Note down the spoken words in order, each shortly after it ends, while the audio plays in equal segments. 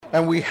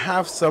And we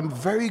have some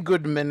very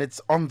good minutes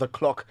on the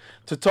clock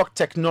to talk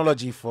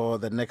technology for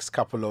the next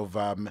couple of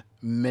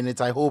minutes.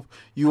 I hope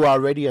you are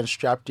ready and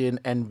strapped in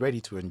and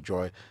ready to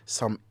enjoy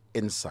some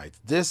insight.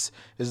 This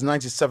is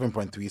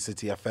 97.3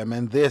 City FM,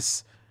 and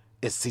this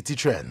is City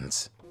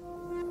Trends.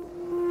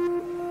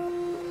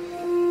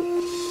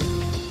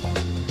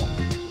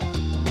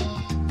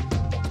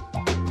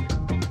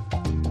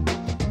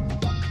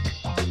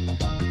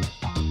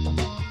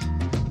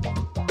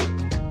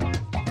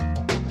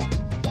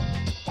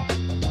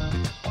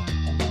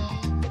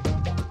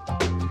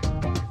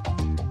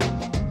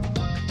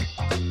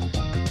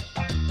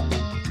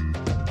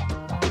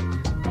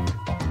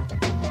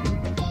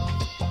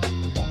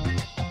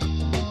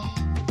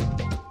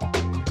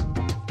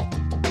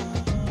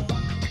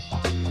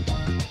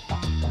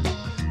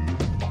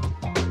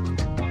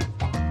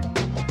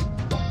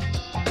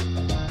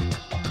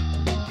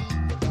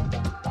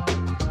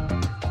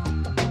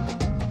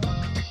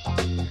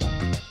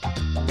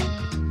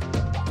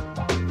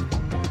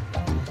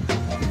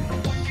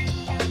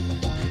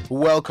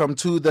 Welcome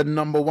to the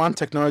number one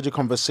technology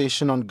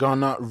conversation on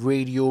Ghana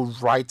Radio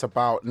right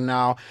about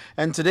now.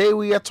 And today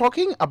we are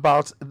talking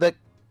about the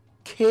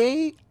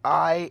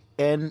KINGS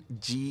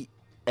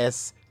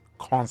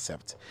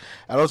concept.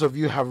 A lot of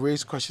you have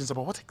raised questions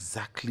about what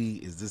exactly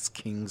is this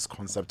King's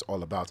concept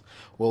all about.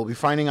 We'll be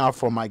finding out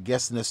from my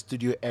guest in the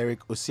studio, Eric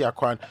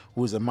Osiakwan,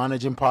 who is a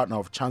managing partner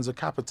of Chanzo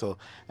Capital,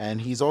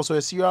 and he's also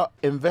a serial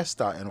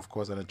investor and of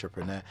course an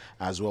entrepreneur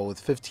as well, with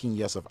 15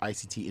 years of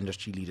ICT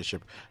industry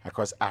leadership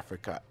across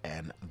Africa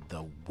and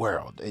the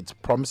world. It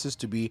promises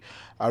to be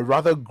a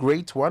rather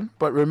great one,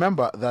 but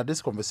remember that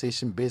this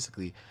conversation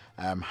basically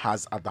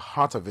has at the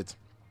heart of it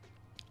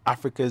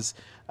Africa's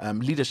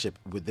leadership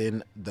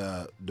within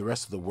the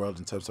rest of the world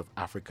in terms of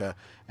Africa,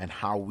 and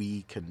how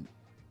we can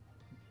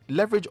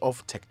leverage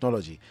off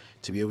technology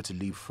to be able to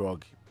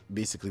leapfrog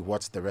basically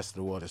what the rest of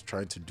the world is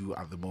trying to do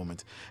at the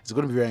moment. It's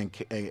going to be very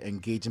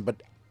engaging,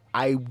 but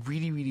I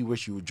really, really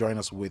wish you would join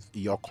us with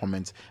your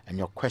comments and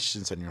your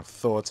questions and your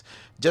thoughts.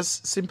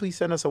 Just simply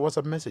send us a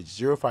WhatsApp message,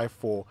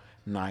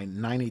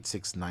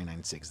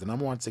 0549-986-996. The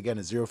number once again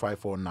is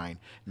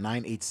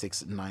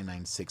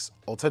 0549-986-996.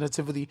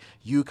 Alternatively,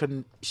 you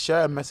can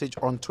share a message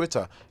on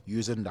Twitter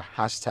using the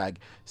hashtag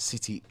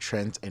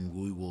CityTrends, and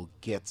we will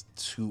get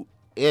to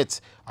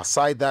it.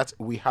 Aside that,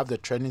 we have the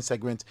trending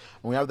segment,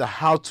 we have the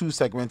how-to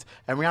segment,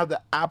 and we have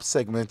the app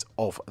segment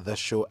of the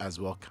show as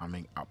well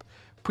coming up.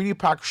 Pretty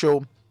packed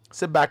show.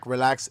 Sit back,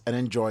 relax, and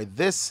enjoy.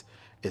 This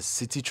is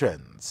City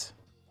Trends.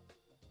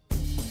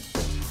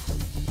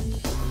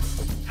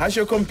 Has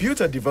your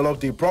computer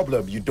developed a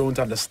problem you don't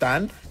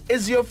understand?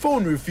 Is your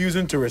phone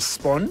refusing to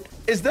respond?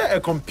 Is there a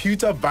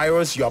computer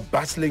virus you're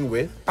battling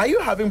with? Are you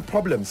having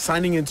problems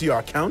signing into your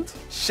account?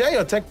 Share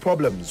your tech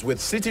problems with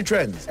City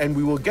Trends, and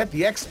we will get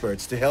the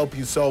experts to help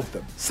you solve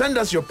them. Send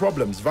us your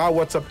problems via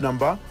WhatsApp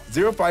number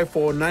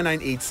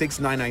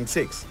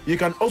 0549986996. You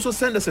can also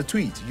send us a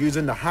tweet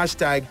using the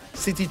hashtag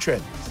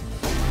CityTrends.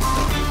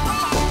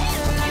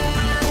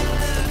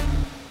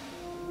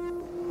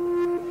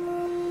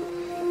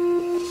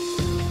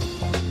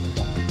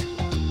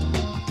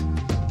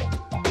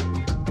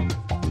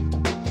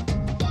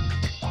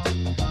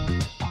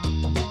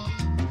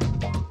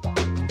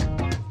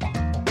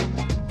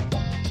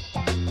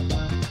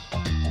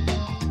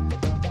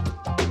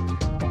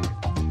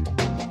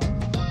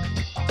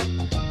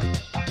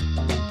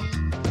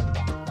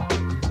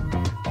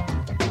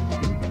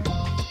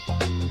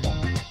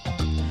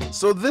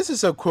 So this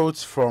is a quote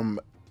from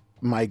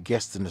my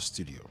guest in the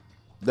studio.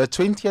 The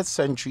 20th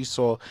century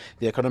saw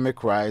the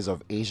economic rise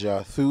of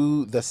Asia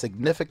through the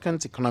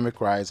significant economic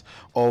rise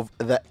of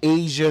the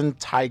Asian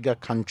tiger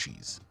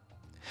countries.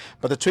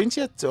 But the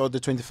 20th or the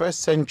 21st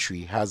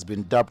century has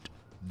been dubbed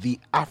the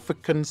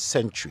African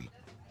century.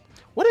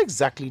 What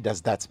exactly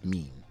does that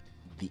mean,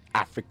 the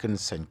African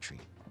century?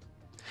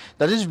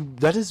 That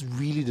is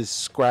really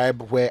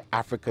describe where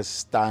Africa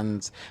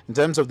stands in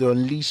terms of the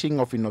unleashing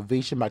of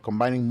innovation by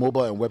combining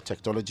mobile and web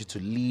technology to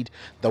lead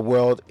the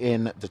world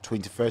in the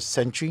 21st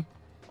century.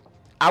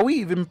 Are we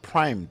even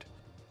primed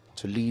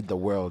to lead the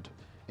world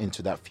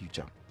into that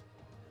future?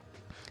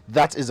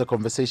 That is a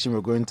conversation we're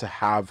going to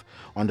have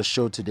on the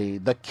show today.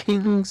 The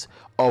kings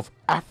of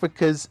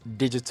Africa's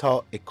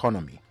digital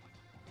economy.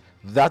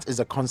 That is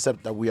a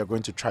concept that we are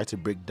going to try to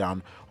break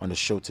down on the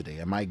show today.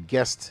 And my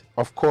guest,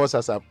 of course,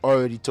 as I've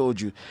already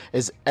told you,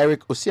 is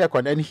Eric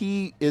Osiakwan, and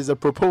he is a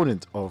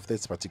proponent of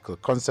this particular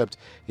concept.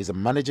 He's a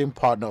managing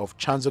partner of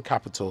Chanzo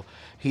Capital.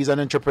 He's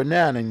an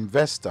entrepreneur and an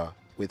investor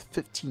with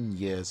 15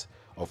 years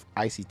of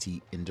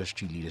ICT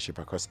industry leadership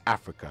across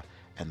Africa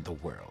and the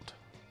world.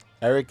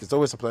 Eric, it's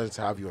always a pleasure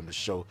to have you on the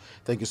show.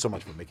 Thank you so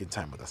much for making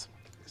time with us.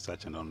 It's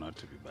such an honor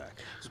to be back.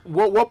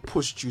 What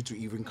pushed you to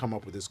even come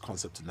up with this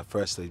concept in the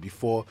first place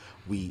before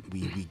we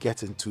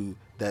get into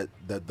the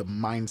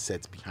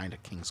mindset behind the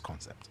King's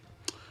concept?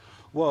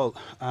 Well,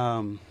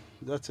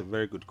 that's a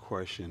very good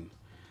question.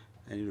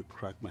 I need to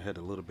crack my head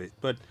a little bit.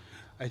 But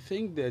I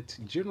think that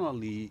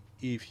generally,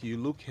 if you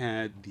look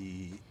at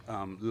the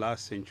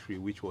last century,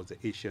 which was the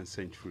Asian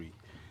century,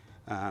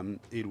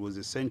 It was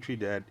a century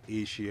that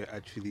Asia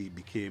actually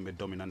became a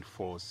dominant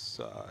force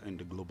in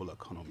the global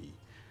economy.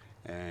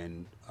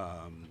 And,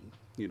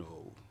 you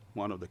know,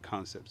 one of the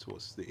concepts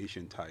was the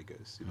Asian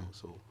tigers, you know,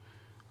 so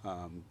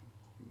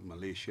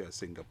Malaysia,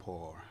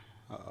 Singapore,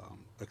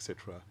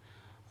 etc.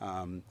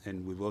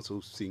 And we've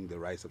also seen the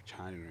rise of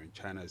China, and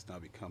China has now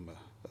become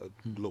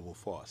a global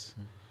force.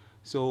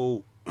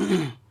 So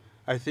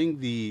I think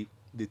the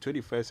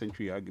 21st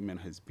century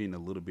argument has been a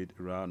little bit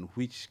around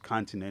which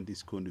continent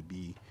is going to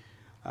be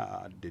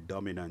the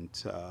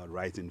dominant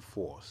rising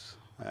force.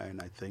 And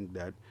I think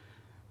that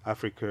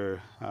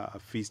Africa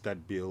fits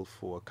that bill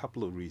for a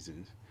couple of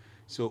reasons.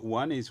 So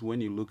one is when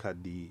you look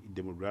at the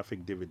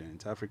demographic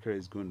dividends, Africa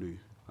is going to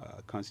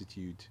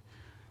constitute,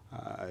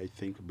 I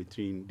think,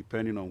 between,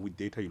 depending on which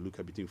data you look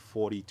at, between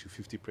 40 to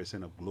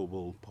 50% of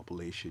global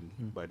population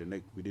by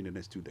within the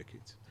next 2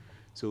 decades.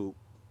 So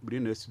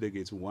within the next 2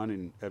 decades, 1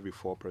 in every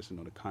 4 person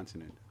on the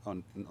continent,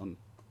 on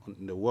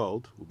the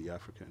world, will be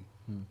African.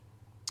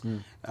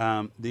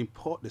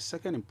 The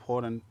second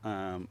important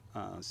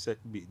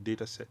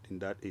data set in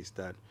that is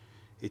that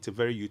it's a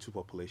very youthful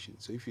population.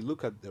 So if you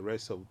look at the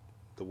rest of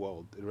the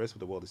world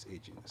is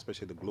aging,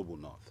 especially the global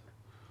north.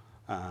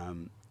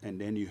 And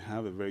then you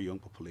have a very young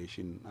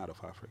population out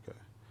of Africa.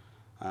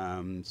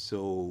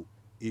 So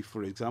if,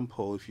 for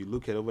example, if you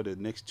look at over the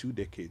next 2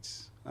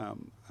 decades,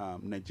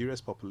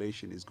 Nigeria's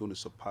population is going to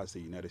surpass the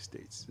United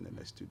States in the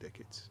next 2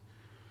 decades.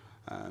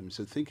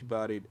 So think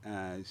about it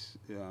as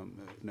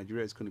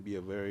Nigeria is going to be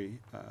a very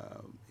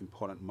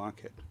important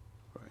market,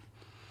 right?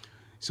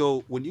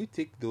 So when you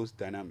take those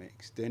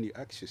dynamics, then you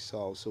ask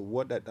yourself, so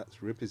what does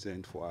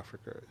represent for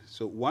Africa?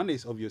 So one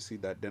is obviously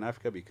that then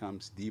Africa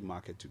becomes the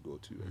market to go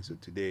to. And so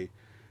today,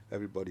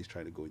 everybody's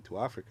trying to go into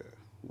Africa,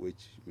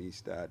 which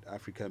means that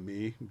Africa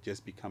may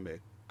just become a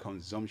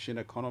consumption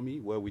economy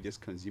where we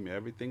just consume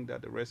everything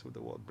that the rest of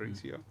the world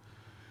brings here.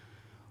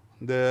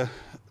 The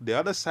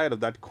other side of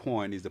that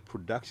coin is the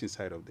production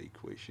side of the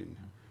equation,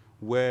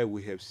 where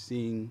we have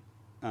seen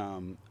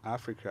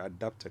Africa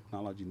adopt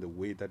technology in the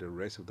way that the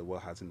rest of the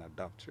world hasn't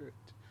adopted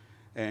it.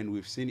 And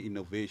we've seen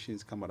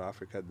innovations come out of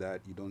Africa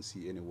that you don't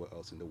see anywhere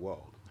else in the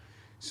world.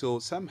 So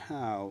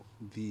somehow,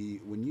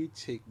 when you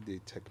take the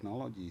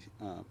technology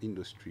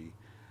industry,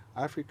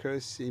 Africa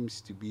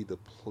seems to be the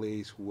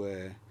place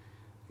where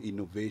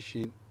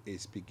innovation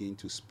is beginning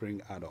to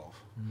spring out of.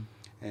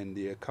 And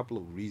there are a couple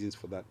of reasons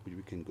for that which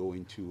we can go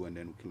into, and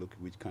then we can look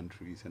at which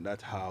countries, and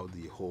that's how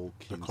the whole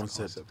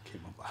concept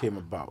came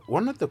about.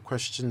 One of the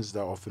questions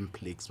that often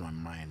plagues my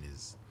mind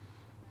is,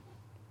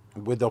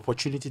 with the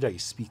opportunity that you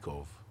speak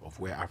of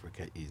where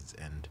Africa is,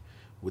 and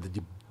with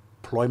the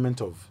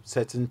deployment of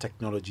certain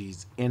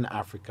technologies in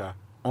Africa,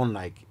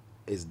 unlike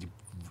is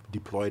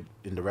deployed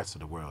in the rest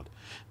of the world,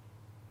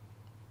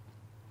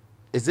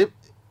 is it?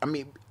 I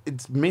mean,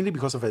 it's mainly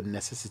because of a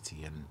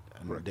necessity and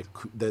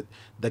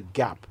the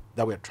gap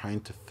that we're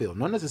trying to fill.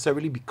 Not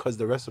necessarily because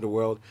the rest of the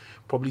world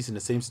probably is in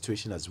the same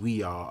situation as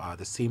we are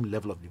the same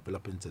level of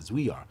development as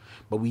we are,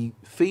 but we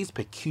face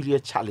peculiar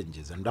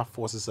challenges, and that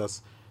forces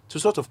us to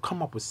sort of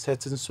come up with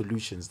certain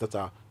solutions that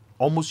are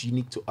almost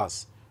unique to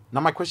us. Now,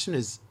 my question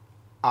is,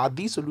 are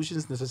these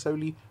solutions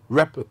necessarily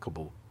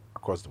replicable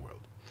across the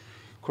world?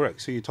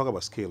 Correct. So you talk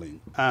about scaling.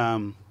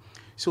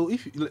 So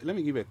let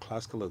me give you a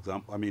classical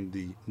example. I mean,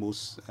 the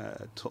most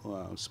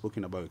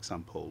spoken about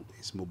example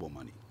is mobile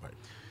money. Right.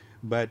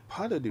 But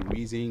part of the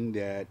reason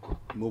that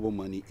mobile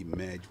money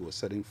emerged was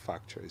certain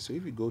factors. So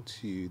if you go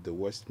to the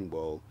Western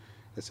world,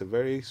 there's a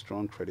very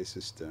strong credit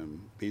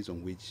system based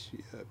on which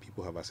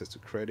people have access to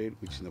credit,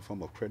 which is in the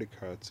form of credit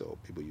cards, or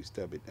people use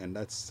debit, and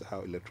that's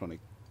how electronic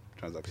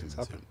transactions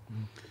happen.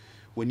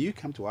 When you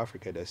come to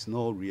Africa, there's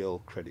no real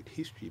credit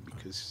history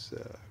because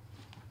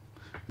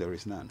there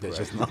is none. There's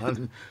right? just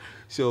none.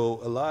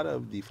 So a lot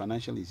of the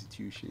financial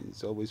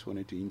institutions always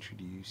wanted to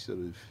introduce sort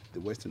of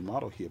the Western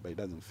model here, but it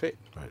doesn't fit.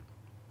 Right.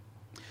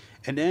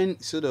 And then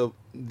sort of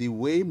the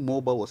way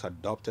mobile was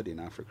adopted in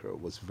Africa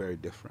was very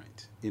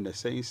different, in the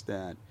sense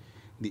that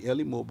the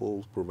early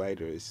mobile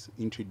providers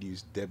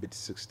introduced debit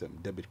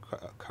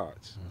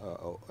cards,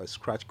 or a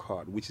scratch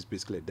card, which is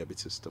basically a debit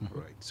system,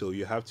 right? So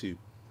you have to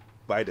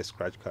buy the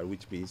scratch card,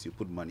 which means you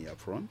put money up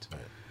front,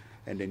 Right.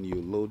 and then you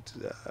load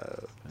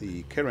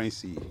the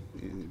currency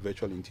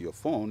virtually into your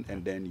phone,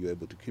 and then you're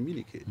able to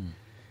communicate.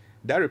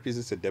 That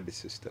represents a debit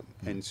system.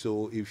 And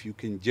so if you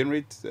can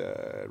generate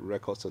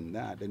records on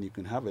that, then you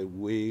can have a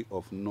way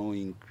of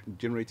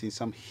generating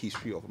some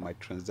history of my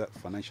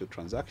financial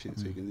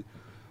transactions. So you can,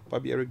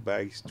 Bobby Eric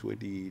buys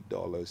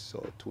 $20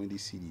 or 20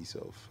 CDs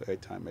of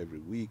airtime every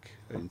week.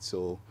 And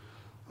so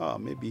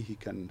maybe he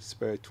can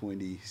spare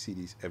 20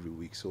 CDs every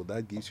week. So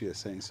that gives you a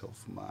sense of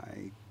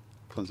my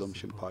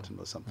consumption pattern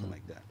or something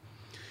like that.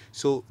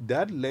 So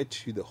that led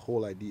to the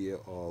whole idea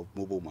of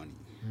mobile money,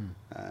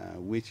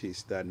 which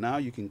is that now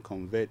you can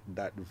convert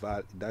that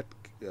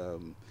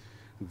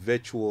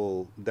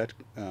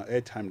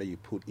airtime that you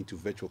put into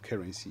virtual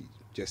currency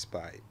just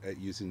by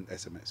using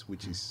SMS,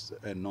 which is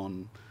an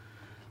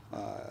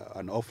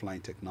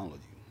offline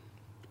technology.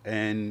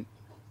 And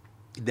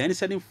then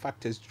certain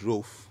factors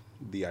drove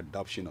the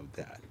adoption of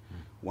that.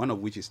 One of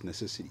which is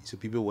necessity. So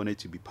people wanted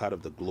to be part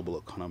of the global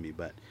economy,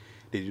 but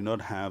they do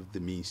not have the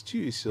means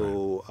to.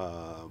 So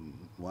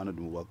one of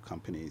the mobile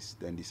companies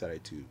then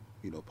decided to,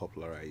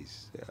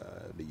 popularize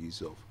the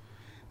use of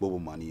mobile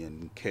money,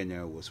 and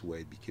Kenya was where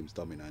it became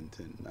dominant.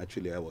 And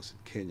actually, I was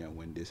in Kenya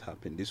when this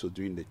happened. This was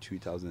during the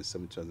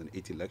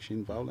 2007-2008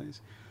 election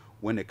violence,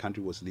 when the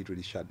country was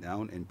literally shut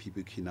down and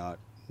people cannot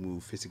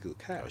move physical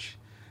cash.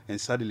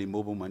 And suddenly,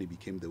 mobile money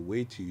became the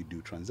way to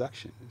do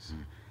transactions.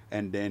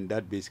 And then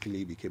that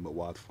basically became a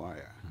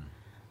wildfire.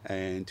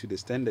 And to the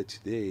extent that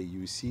today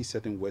you see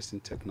certain Western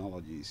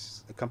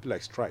technologies, a company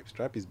like Stripe.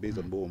 Stripe is based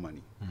on mobile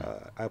money.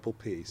 Apple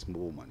Pay is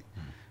mobile money.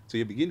 So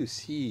you begin to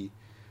see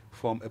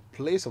from a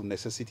place of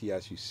necessity,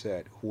 as you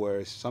said,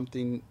 where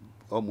something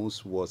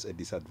almost was a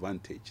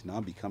disadvantage,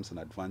 now becomes an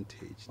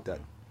advantage that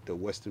the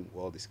Western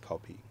world is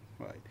copying,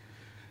 right?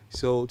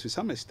 So to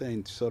some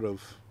extent, sort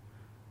of,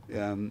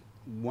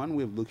 one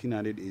way of looking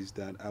at it is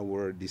that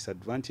our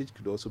disadvantage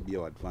could also be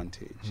our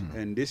advantage.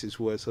 And this is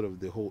where sort of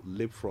the whole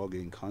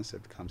leapfrogging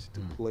concept comes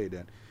into play,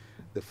 that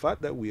the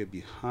fact that we are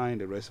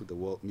behind the rest of the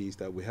world means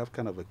that we have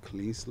kind of a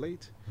clean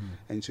slate.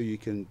 And so you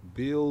can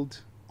build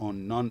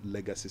on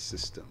non-legacy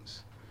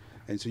systems.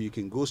 And so you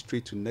can go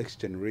straight to next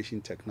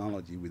generation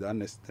technology without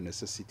the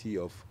necessity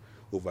of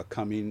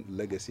overcoming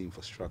legacy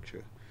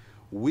infrastructure,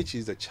 which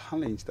is the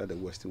challenge that the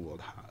Western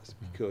world has,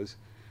 because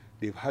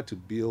they've had to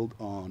build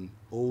on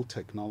old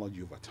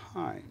technology over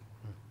time.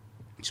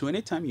 So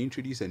anytime you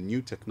introduce a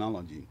new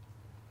technology,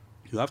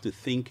 you have to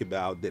think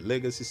about the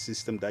legacy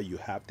system that you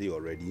have there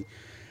already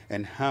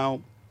and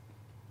how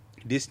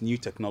this new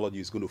technology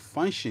is going to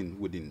function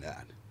within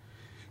that.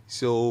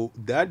 So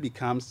that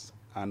becomes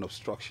an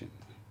obstruction.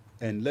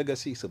 And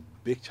legacy is a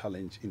big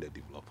challenge in the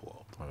developed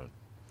world. All right.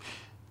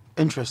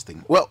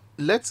 Interesting. Well,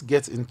 let's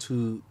get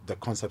into the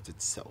concept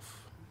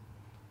itself.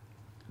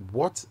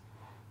 What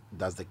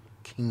does the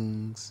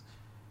King's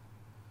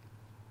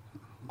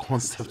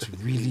concept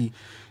really,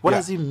 what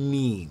does it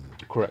mean?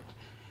 Correct.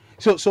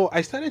 So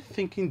I started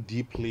thinking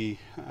deeply,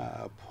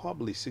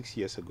 probably 6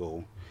 years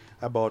ago,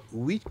 about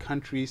which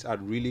countries are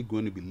really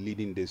going to be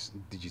leading this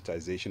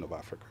digitization of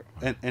Africa.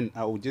 And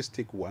I will just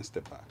take one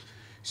step back.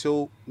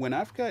 So when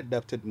Africa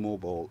adopted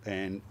mobile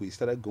and we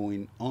started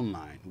going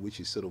online,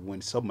 which is sort of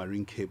when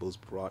submarine cables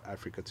brought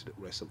Africa to the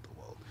rest of the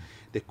world,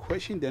 the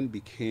question then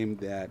became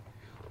that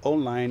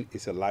online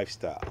is a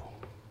lifestyle.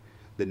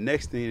 The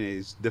next thing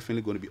is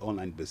definitely going to be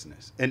online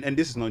business. And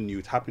this is not new.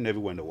 It happened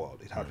everywhere in the world.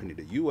 It happened in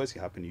the US, it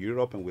happened in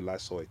Europe, and we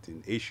last saw it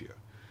in Asia.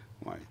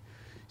 Right?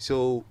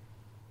 So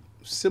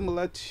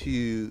similar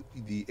to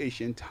the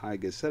Asian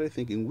tigers, started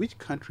thinking which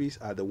countries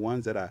are the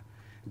ones that are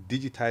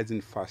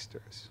digitizing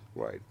faster,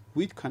 right?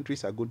 Which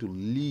countries are going to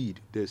lead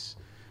this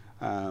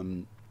a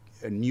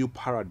new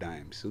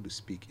paradigm, so to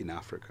speak, in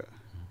Africa?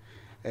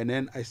 And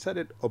then I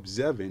started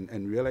observing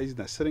and realizing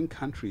that certain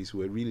countries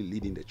were really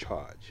leading the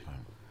charge.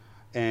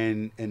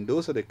 And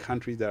those are the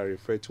countries that are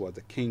referred to as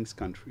the King's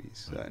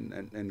countries.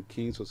 And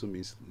Kings also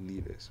means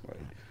leaders,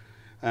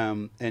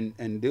 right?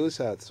 And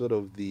those are sort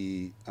of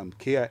the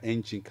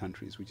KR-engine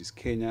countries, which is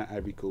Kenya,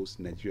 Ivory Coast,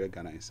 Nigeria,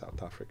 Ghana, and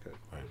South Africa.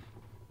 Right.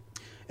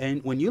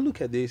 And when you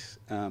look at these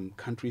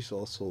countries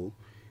also,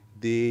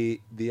 they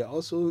are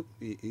also,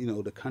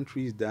 the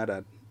countries that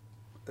are,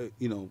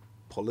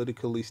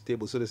 politically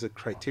stable. So there's a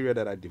criteria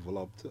that I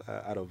developed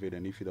out of it,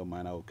 and if you don't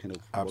mind, I'll kind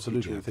of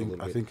absolutely.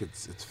 I think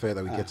it's fair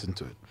that we get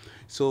into it.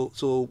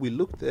 So we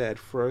looked at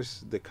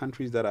first the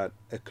countries that are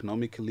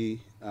economically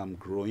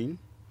growing,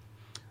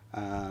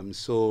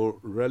 so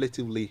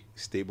relatively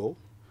stable,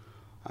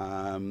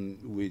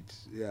 with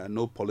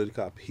no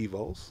political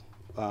upheavals.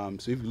 So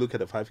if you look at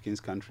the 5 Kings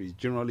countries,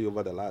 generally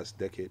over the last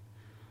decade,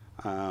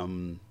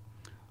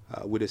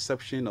 with the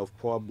exception of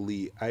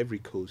probably Ivory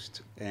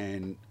Coast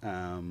and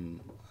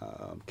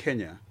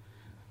Kenya,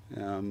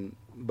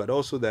 but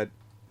also that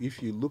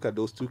if you look at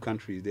those 2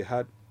 countries, they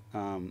had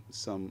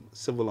some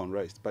civil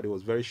unrest, but it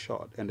was very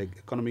short, and the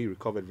economy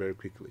recovered very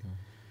quickly.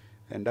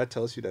 And that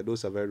tells you that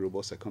those are very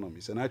robust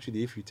economies. And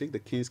actually, if you take the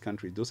King's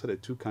countries, those are the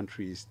 2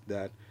 countries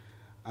that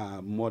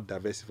are more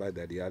diversified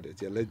than the others.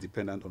 They're less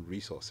dependent on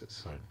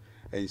resources. Right.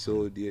 And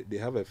so they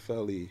have a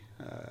fairly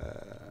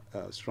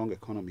strong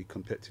economy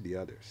compared to the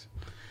others.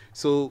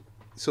 So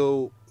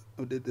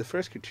the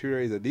first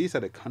criteria is that these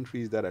are the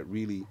countries that are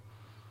really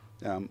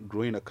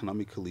growing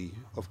economically,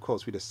 of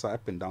course, with the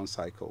up and down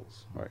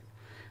cycles, right?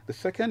 The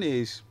second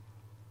is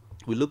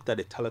we looked at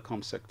the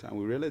telecom sector, and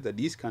we realized that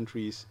these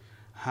countries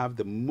have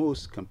the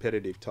most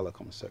competitive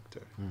telecom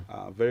sector,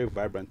 very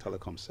vibrant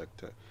telecom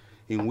sector,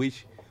 in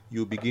which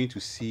you begin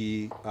to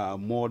see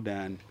more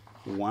than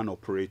one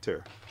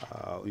operator.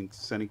 In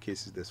certain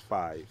cases, there's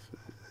 5,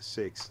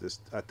 6, there's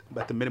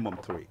at the minimum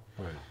 3.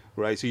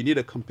 Right. So you need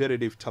a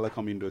competitive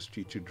telecom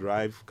industry to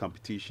drive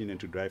competition and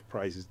to drive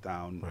prices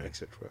down,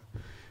 etc.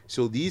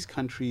 So these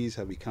countries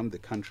have become the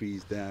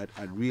countries that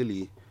are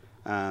really,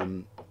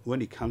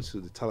 when it comes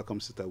to the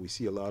telecom sector, we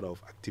see a lot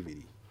of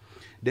activity.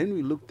 Then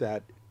we looked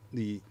at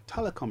the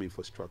telecom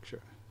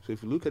infrastructure. So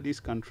if you look at these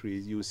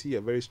countries, you will see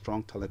a very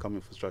strong telecom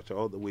infrastructure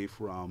all the way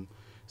from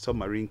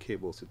submarine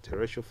cables to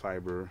terrestrial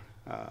fiber,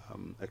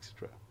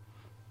 etc.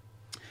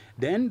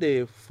 Then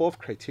the fourth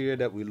criteria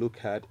that we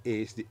look at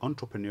is the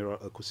entrepreneurial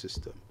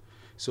ecosystem.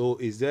 So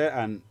is there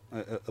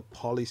a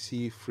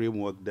policy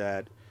framework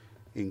that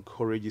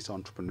encourages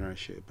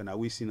entrepreneurship? And are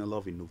we seeing a lot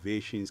of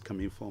innovations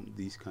coming from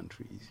these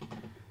countries?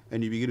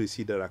 And you begin to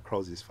see that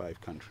across these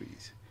 5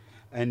 countries.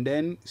 And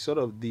then sort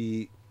of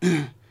the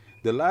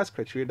the last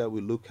criteria that we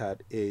look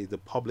at is the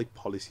public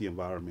policy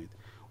environment,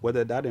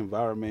 whether that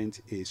environment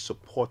is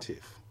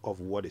supportive of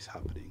what is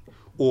happening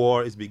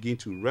or is beginning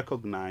to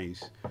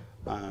recognize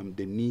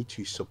the need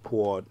to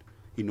support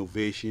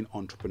innovation,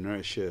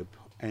 entrepreneurship,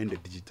 and the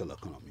digital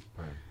economy.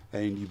 Right.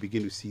 And you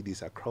begin to see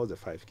this across the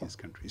 5 Kings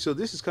countries. So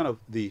this is kind of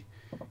the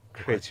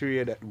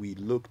criteria that we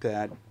looked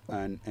at,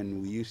 and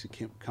we used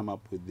to come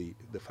up with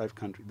the 5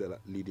 countries that are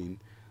leading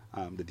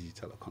the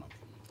digital economy.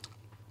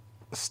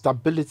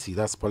 Stability,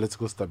 that's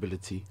political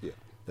stability. Yeah.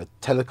 The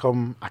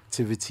telecom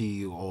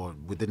activity or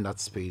within that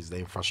space, the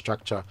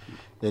infrastructure,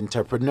 the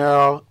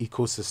entrepreneurial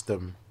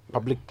ecosystem,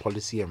 public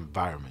policy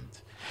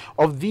environment.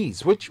 Of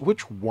these, which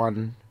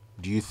one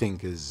do you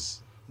think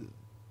is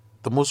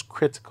the most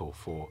critical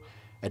for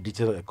a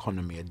digital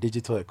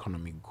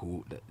economy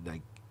goal,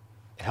 like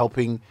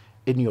helping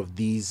any of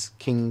these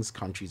Kings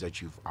countries that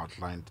you've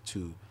outlined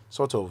to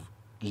sort of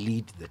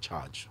lead the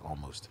charge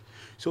almost?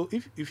 So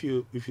if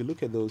you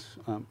look at those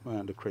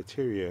the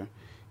criteria,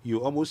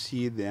 you almost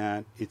see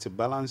that it's a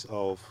balance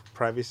of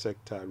private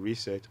sector,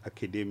 research,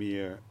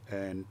 academia,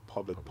 and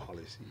public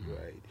policy,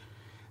 right?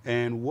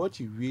 And what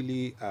you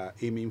really are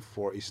aiming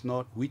for is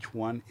not which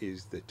one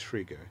is the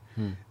trigger,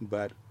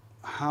 but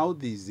how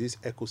these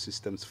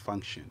ecosystems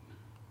function,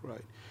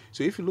 right?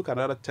 So if you look at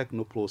other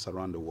technopoles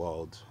around the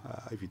world,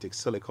 if you take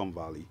Silicon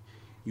Valley,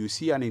 you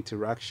see an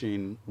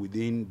interaction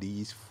within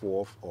these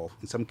 4 of,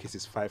 in some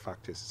cases, 5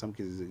 actors, in some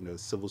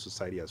cases, civil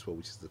society as well,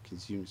 which is the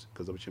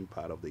consumption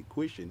part of the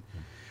equation.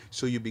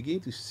 So you begin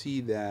to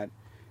see that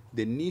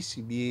there needs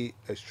to be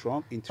a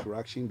strong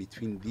interaction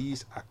between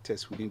these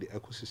actors within the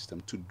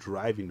ecosystem to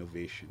drive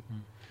innovation.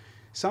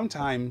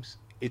 Sometimes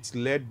it's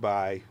led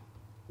by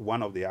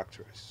one of the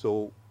actors.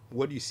 So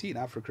what you see in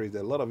Africa is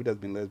that a lot of it has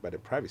been led by the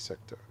private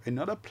sector. In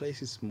other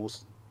places,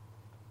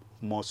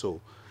 more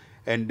so.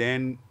 And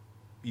then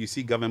you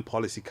see government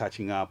policy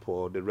catching up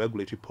or the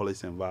regulatory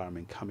policy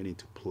environment coming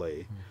into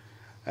play.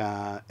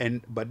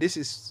 But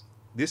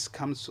this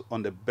comes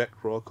on the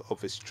bedrock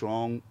of a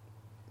strong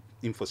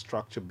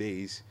infrastructure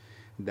base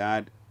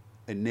that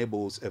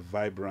enables a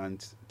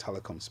vibrant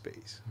telecom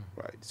space,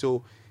 right?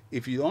 So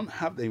if you don't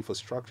have the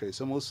infrastructure,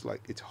 it's almost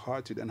like it's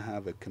hard to then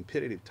have a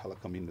competitive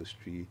telecom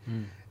industry,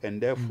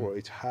 and therefore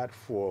it's hard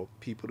for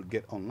people to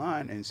get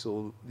online. And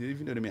so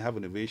even though they may have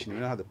innovation, they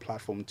don't have the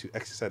platform to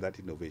exercise that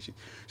innovation.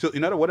 So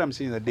in other words, what I'm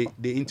saying is that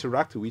they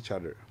interact with each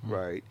other,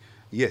 right?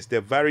 Yes, there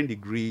are varying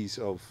degrees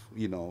of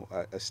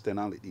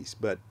externalities,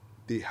 but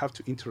they have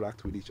to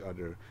interact with each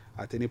other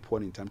at any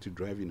point in time to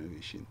drive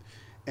innovation.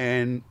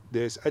 And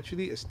there's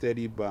actually a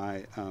study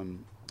by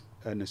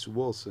Ernest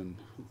Wilson,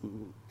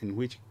 in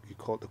which he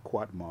called the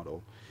Quad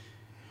model,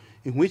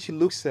 in which he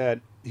makes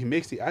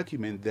the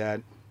argument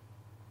that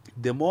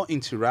the more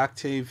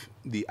interactive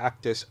the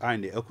actors are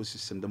in the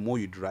ecosystem, the more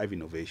you drive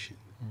innovation.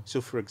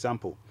 So, for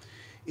example,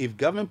 if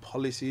government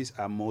policies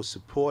are more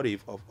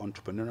supportive of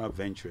entrepreneurial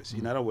ventures,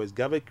 in other words,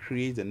 government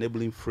creates an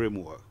enabling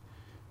framework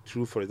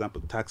through, for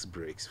example, tax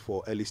breaks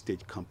for early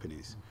stage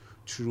companies,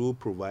 through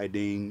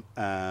providing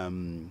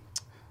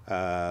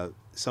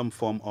some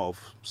form of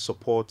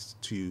support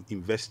to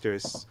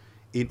investors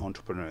in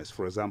entrepreneurs,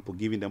 for example,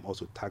 giving them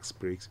also tax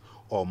breaks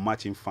or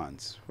matching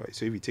funds, right?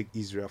 So if you take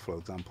Israel, for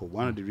example,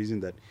 one of the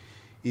reasons that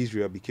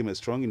Israel became a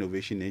strong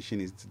innovation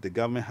nation is the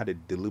government had a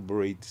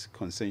deliberate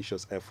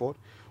consensus effort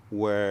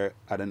where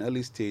at an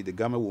early stage, the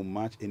government will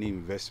match any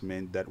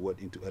investment that went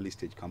into early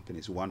stage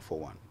companies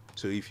 1-for-1.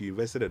 So if you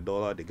invested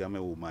 $1, the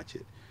government will match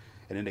it.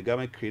 And then the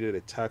government created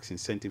a tax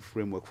incentive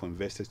framework for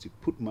investors to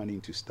put money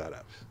into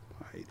startups,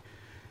 right?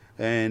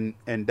 And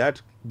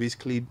that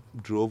basically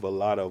drove a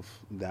lot of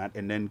that,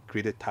 and then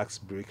created tax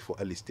break for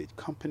early stage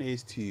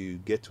companies to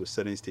get to a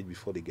certain stage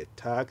before they get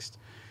taxed.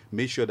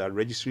 Make sure that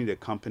registering the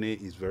company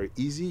is very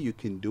easy. You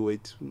can do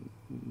it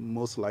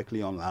most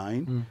likely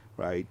online,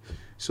 right?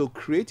 So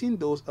creating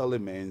those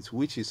elements,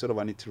 which is sort of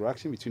an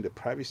interaction between the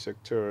private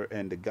sector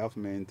and the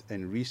government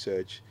and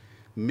research,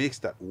 makes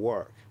that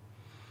work.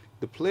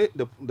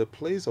 The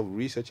place of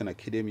research and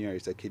academia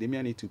is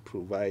academia need to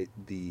provide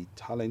the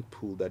talent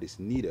pool that is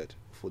needed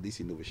for these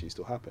innovations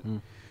to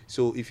happen.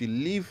 So if you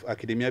leave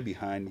academia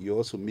behind, you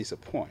also miss a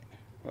point,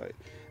 right?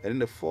 And then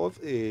the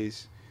fourth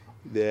is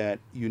that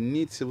you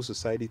need civil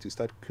society to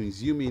start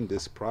consuming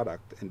this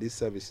product and these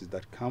services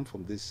that come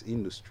from this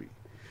industry.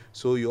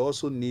 So you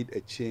also need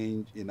a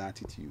change in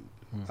attitude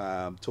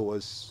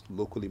towards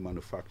locally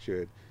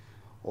manufactured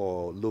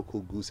or local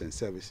goods and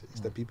services,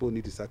 that people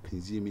need to start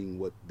consuming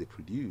what they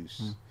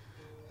produce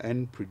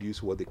and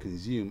produce what they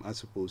consume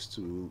as opposed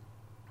to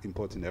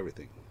importing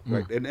everything,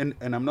 right? And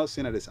I'm not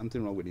saying that there's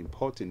something wrong with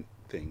importing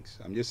things.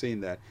 I'm just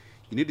saying that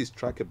you need to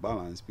strike a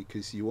balance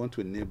because you want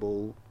to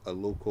enable a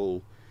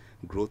local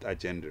growth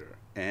agenda,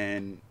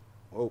 and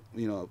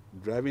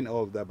driving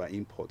all of that by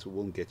imports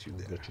won't get you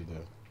there.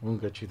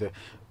 Won't get you there.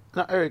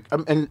 Now, Eric,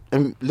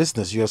 and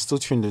listeners, you are still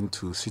tuned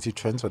into City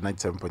Trends on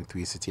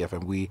 97.3 City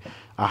FM. We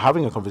are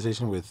having a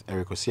conversation with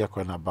Eric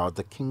Osiakwan about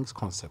the King's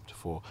concept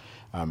for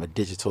a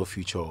digital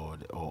future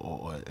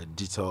or a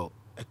digital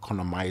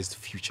economized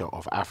future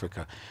of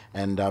Africa,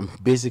 and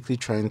basically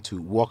trying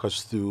to walk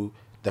us through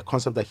the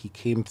concept that he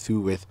came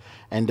through with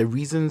and the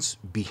reasons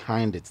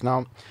behind it.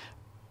 Now,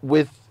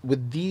 with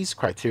these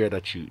criteria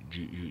that you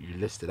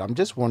listed, I'm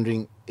just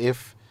wondering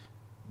if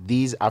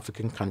these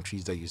African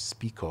countries that you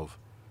speak of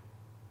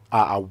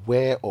are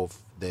aware of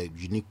the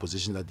unique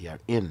position that they are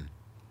in,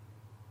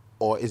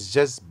 or it's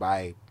just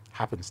by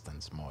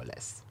happenstance, more or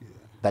less,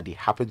 that they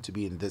happen to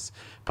be in this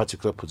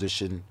particular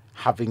position,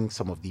 having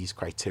some of these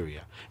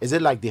criteria. Is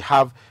it like they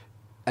have,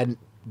 and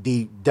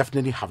they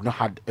definitely have not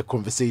had a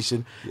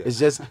conversation? It's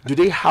just, do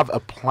they have a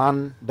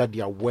plan that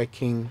they are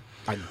working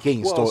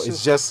against, or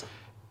it's just,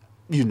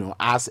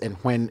 as and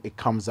when it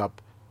comes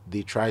up,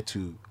 they try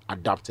to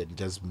adapt it and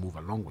just move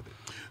along with it?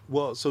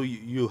 Well, so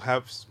you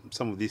have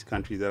some of these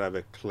countries that have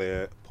a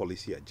clear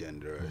policy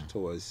agenda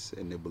towards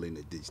enabling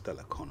a digital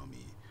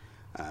economy.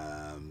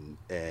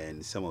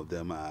 And some of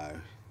them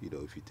are,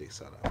 if you take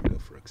South Africa,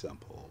 for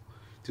example,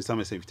 to some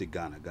extent, if you take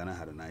Ghana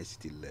had an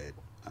ICT-led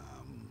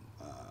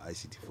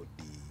ICT for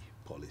D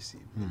policy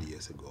many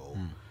years ago.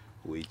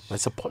 Which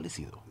That's a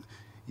policy, though.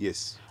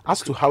 Yes.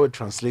 As to how it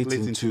translates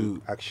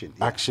into action.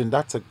 Action,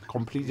 that's a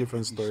completely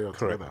different story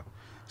altogether.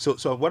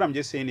 So what I'm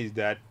just saying is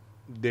that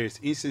there's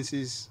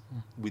instances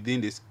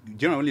within this.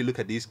 Generally, look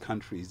at these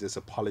countries. There's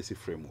a policy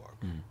framework,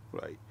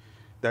 right,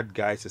 that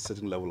guides a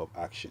certain level of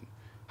action.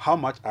 How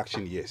much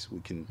action? Yes,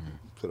 we can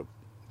sort of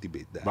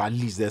debate that. But at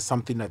least there's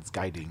something that's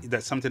guiding.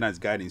 That's something that's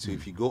guiding. So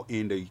if you go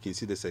in there, you can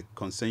see there's a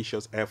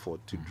consensus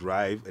effort to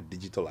drive a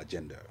digital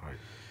agenda,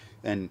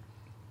 Right.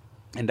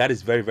 And that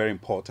is very, very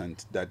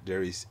important. That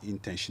there is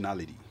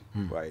intentionality,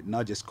 right,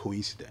 not just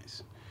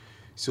coincidence.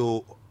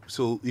 So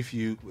if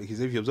you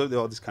observe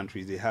all these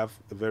countries, they have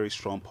a very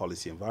strong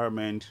policy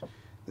environment.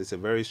 There's a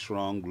very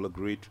strong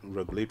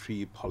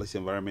regulatory policy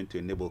environment to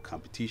enable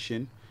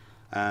competition.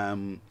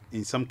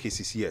 In some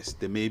cases, yes,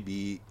 they may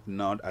be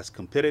not as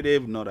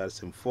competitive, not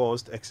as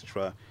enforced,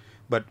 etc.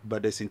 But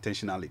there's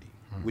intentionality,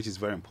 which is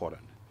very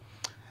important.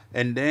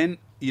 And then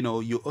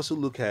you also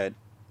look at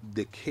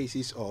the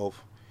cases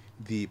of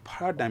the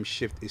paradigm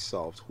shift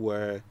itself,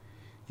 where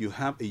you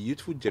have a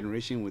youthful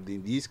generation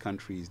within these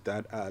countries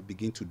that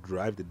begin to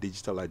drive the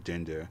digital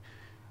agenda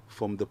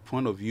from the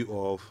point of view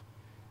of,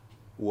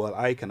 well,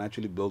 I can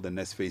actually build the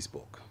next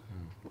Facebook,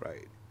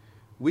 right?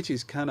 Which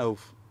is kind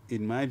of,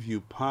 in my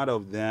view, part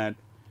of that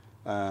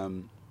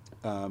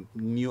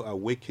new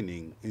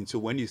awakening. And so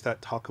when you start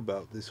talk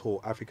about this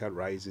whole Africa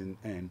rising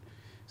and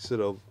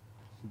sort of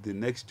the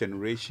next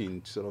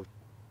generation sort of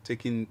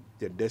taking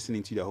their destiny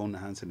into their own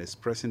hands and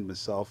expressing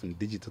themselves in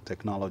digital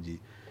technology,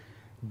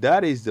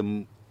 that is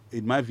in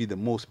my view, the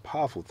most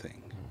powerful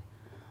thing.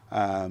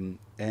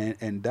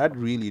 And that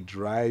really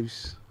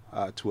drives,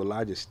 to a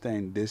large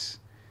extent,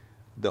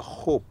 the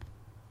hope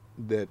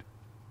that,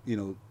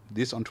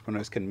 these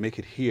entrepreneurs can make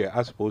it here,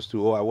 as opposed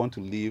to, I want to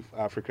leave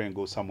Africa and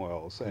go somewhere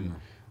else, and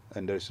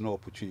there's no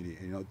opportunity.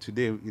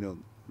 Today,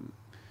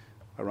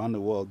 around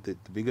the world, the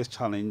biggest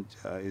challenge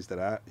is that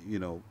a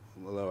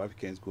lot of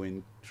Africans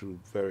going through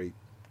very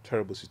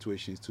terrible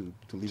situations to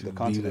leave the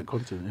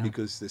continent,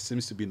 because there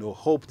seems to be no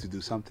hope to do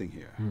something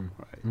here,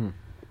 right?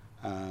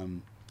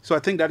 So I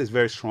think that is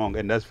very strong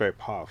and that's very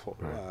powerful.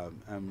 Right.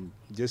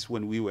 Just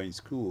when we were in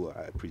school,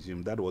 I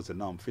presume that was the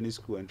norm. Finish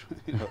school and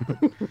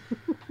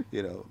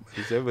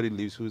if everybody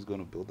leaves, who's going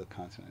to build the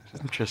continent?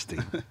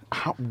 Interesting.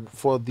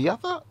 For the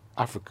other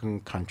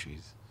African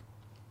countries,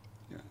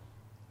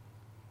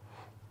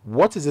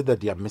 what is it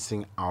that they are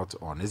missing out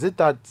on? Is it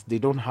that they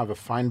don't have a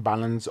fine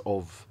balance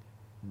of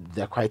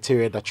the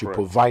criteria that you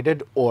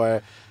provided,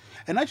 or?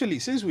 And actually,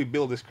 since we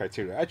built this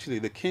criteria, actually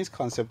the King's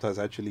concept has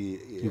actually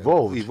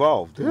evolved.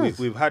 Yes.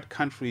 We've had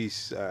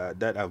countries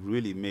that have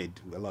really made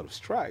a lot of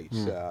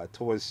strides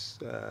towards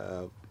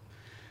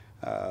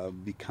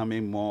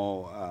becoming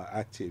more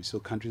active. So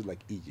countries like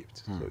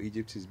Egypt. So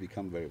Egypt has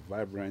become very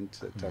vibrant.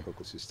 The tech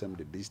ecosystem,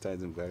 the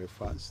digitizing very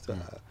fast.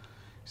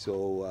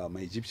 So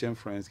my Egyptian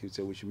friends can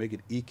say we should make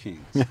it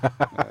e-Kings,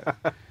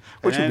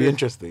 which would be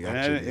interesting.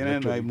 Actually,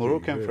 and my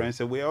Moroccan friends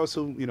say we're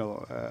also,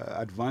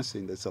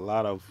 advancing. There's a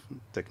lot of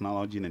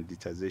technology and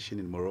digitization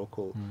in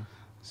Morocco.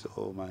 So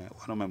one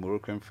of my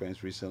Moroccan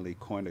friends recently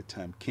coined the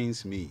term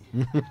 "Kings Me."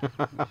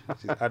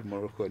 At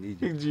Morocco and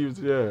Egypt.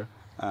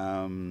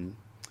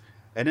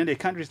 And then there are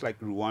countries like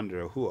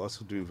Rwanda who are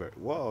also doing very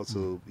well.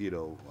 So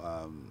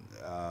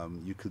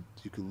you could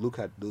look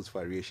at those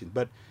variations,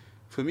 but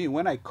for me,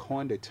 when I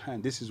coined the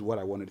term, this is what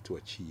I wanted to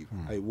achieve.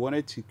 I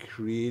wanted to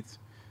create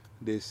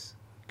this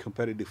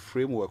competitive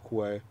framework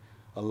where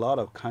a lot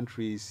of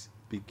countries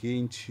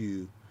begin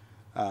to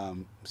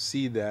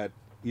see that,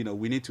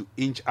 we need to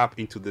inch up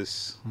into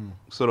this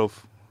sort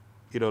of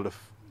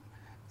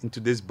into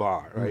this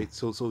bar, right?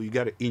 So you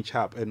got to inch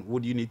up, and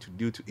what do you need to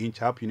do to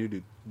inch up? You need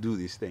to do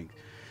these things.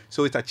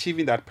 So it's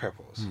achieving that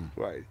purpose,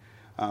 right?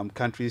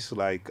 Countries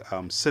like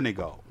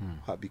Senegal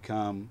have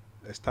become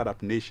a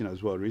startup nation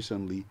as well.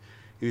 Recently,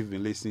 you've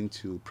been listening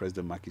to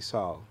President Macky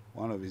Sall.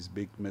 One of his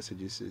big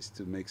messages is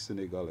to make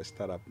Senegal a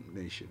startup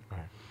nation.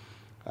 Right.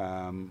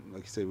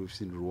 Like I said, we've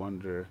seen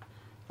Rwanda,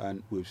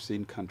 and we've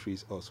seen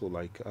countries also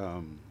like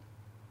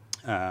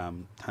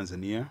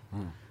Tanzania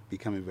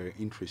becoming very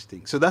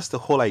interesting. So that's the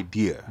whole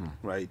idea,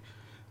 right?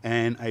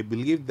 And I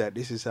believe that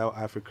this is how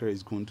Africa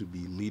is going to be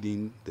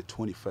leading the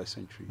 21st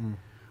century.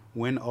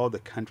 When all the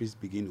countries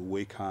begin to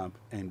wake up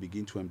and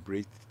begin to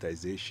embrace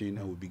digitization,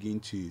 and we begin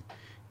to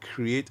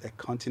create a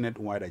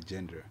continent-wide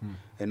agenda.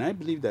 And I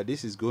believe that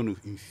this is going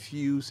to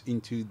infuse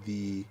into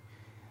the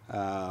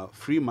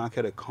free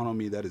market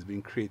economy that is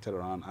being created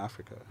around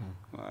Africa,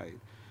 right?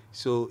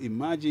 So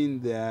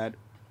imagine that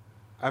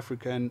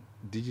African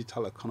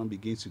digital economy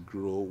begins to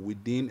grow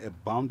within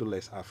a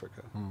boundaryless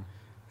Africa,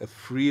 a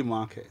free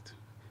market,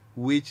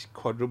 which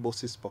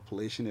quadruples its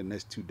population in the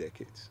next 2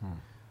 decades.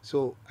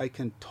 So I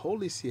can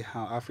totally see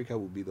how Africa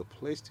will be the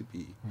place to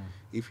be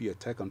if you're a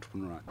tech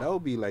entrepreneur. That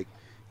would be like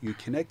you're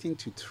connecting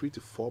to 3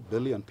 to 4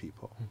 billion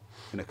people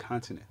in a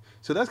continent.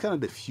 So that's kind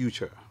of the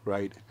future,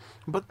 right?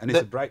 And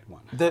it's a bright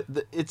one.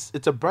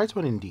 It's a bright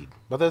one indeed.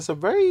 But there's a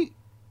very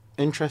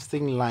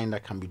interesting line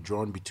that can be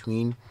drawn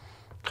between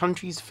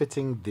countries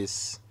fitting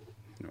this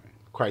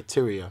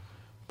criteria,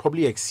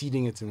 probably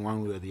exceeding it in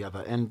one way or the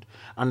other, and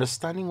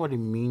understanding what it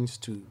means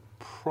to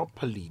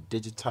properly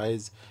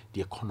digitize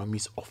the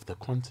economies of the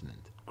continent.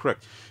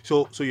 Correct.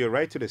 So you're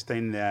right to the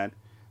extent that,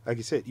 like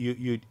you said,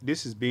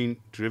 this is being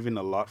driven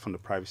a lot from the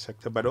private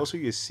sector, but also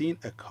you're seeing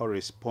a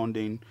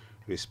corresponding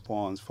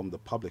response from the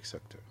public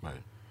sector.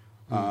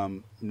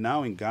 Right.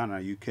 Now in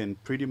Ghana, you can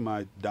pretty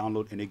much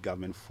download any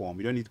government form.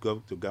 You don't need to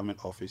go to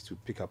government office to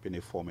pick up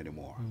any form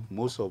anymore.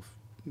 Most of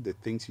the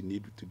things you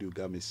need to do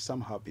government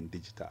somehow been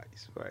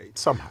digitized, right?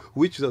 Somehow.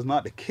 Which was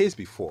not the case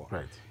before.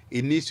 Right.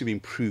 It needs to be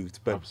improved,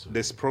 but Absolutely.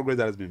 there's progress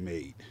that has been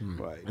made,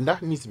 right? And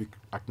that needs to be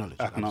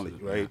acknowledged. Acknowledged,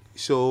 Absolutely, right?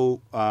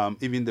 So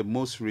even the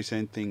most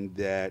recent thing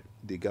that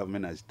the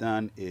government has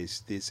done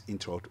is this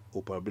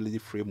interoperability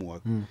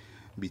framework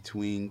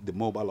between the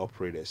mobile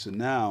operators. So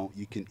now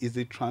you can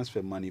easily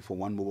transfer money from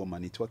one mobile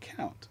money to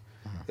account,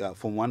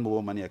 from one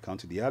mobile money account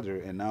to the other,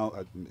 and now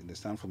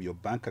understand from your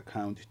bank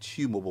account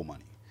to mobile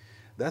money.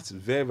 That's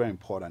very, very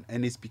important,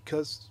 and it's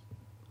because,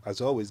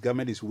 as always,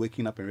 government is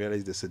waking up and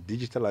realize there's a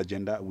digital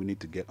agenda. We need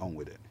to get on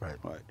with it.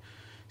 Right.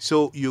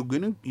 So you're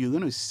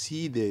gonna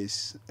see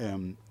this,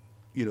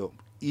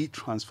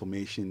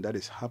 e-transformation that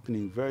is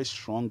happening very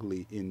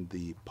strongly in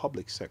the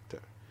public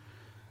sector,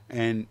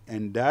 and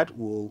that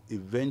will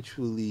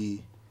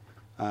eventually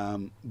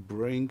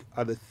bring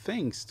other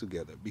things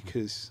together,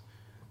 because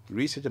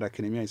research and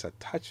academia is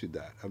attached to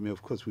that. I mean,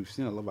 of course, we've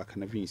seen a lot of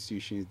academic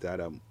institutions that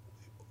are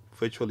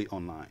virtually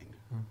online,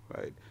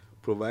 right,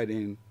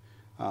 providing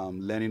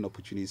learning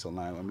opportunities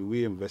online. I mean,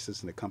 we're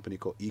investors in a company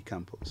called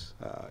eCampus.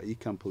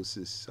 eCampus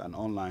is an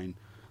online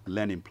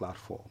learning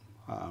platform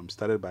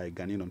started by a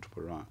Ghanaian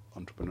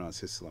entrepreneur,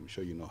 Cecil. I'm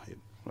sure you know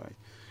him, right?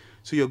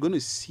 So you're going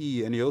to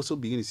see, and you're also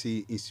beginning to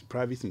see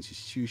private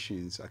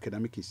institutions,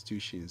 academic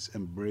institutions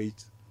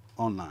embrace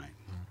online.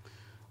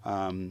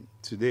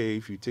 Today,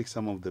 if you take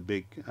some of the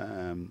big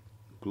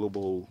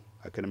global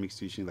academic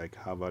institutions like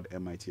Harvard,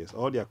 MIT,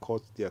 all their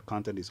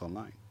content is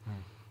online.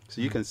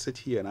 So you can sit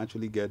here and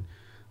actually get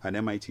an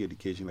MIT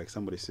education like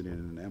somebody sitting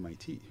in an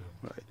MIT,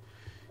 right?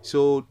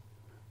 So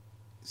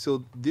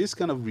this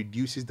kind of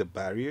reduces the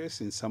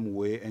barriers in some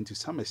way, and to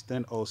some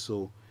extent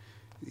also,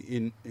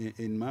 in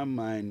my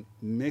mind,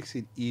 makes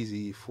it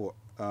easy for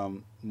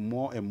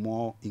more and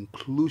more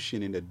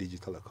inclusion in the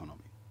digital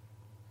economy.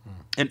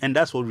 And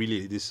that's what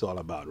really this is all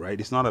about, right?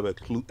 It's not about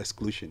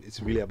exclusion.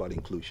 It's really about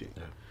inclusion,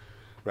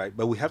 right?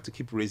 But we have to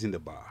keep raising the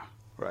bar,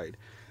 right?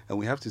 And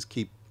we have to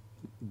keep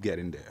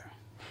getting there.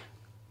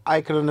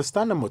 I can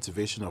understand the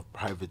motivation of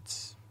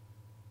private,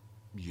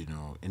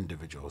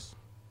 individuals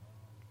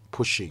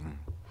pushing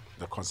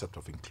the concept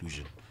of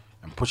inclusion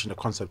and pushing the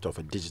concept of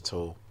a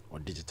digital or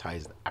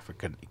digitized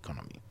African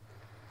economy.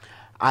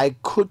 I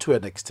could, to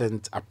an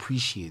extent,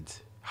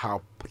 appreciate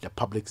how the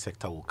public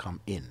sector will come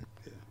in.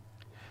 Yeah.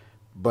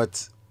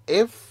 But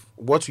if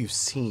what we've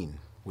seen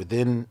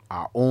within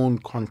our own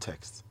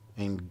context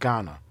in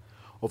Ghana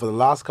over the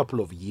last couple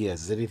of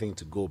years is anything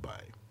to go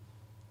by,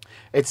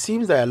 it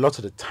seems that a lot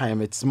of the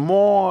time it's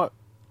more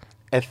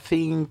a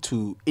thing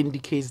to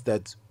indicate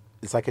that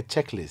it's like a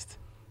checklist.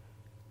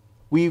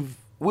 We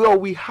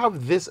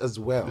have this as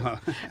well,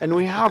 and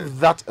we have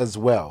that as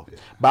well. Yeah.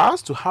 But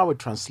as to how it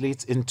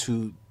translates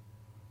into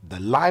the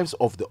lives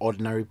of the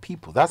ordinary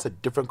people, that's a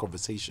different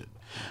conversation.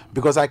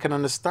 Because I can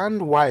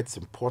understand why it's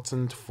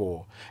important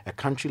for a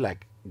country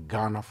like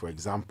Ghana, for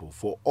example,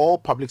 for all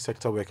public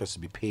sector workers to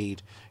be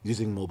paid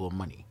using mobile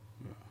money.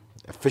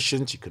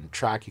 Efficient, you can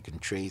track, you can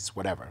trace,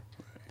 whatever.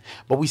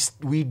 But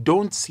we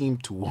don't seem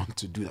to want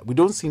to do that. We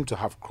don't seem to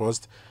have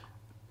crossed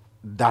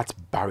that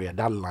barrier,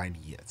 that line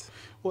yet.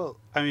 Well,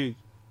 I mean,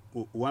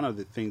 one of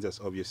the things that's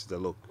obvious is that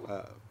look,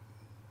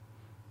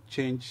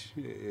 change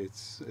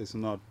it's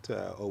not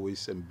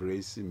always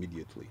embraced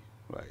immediately,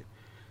 right?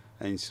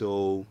 And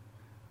so,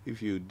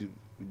 if you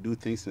do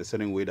things in a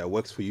certain way that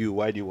works for you,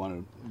 why do you want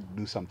to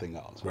do something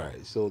else, right?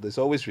 Right. So there's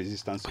always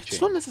resistance to It's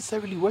change. not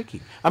necessarily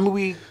working. I mean,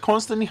 we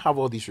constantly have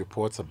all these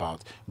reports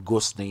about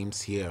ghost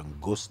names here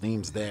and ghost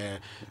names there.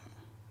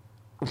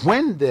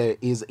 When there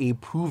is a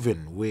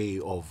proven way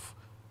of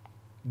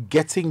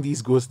getting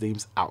these ghost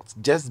names out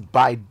just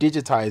by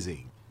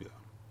digitizing, Yeah.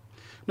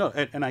 No,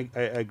 and I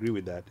agree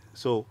with that.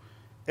 So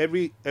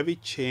every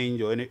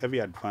change or every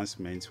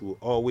advancement will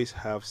always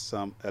have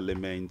some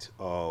element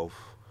of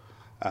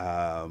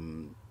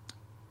um,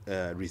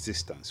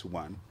 resistance.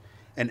 One,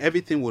 and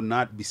everything will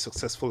not be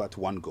successful at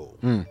one go,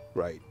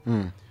 right?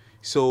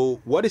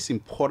 So what is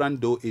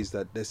important though is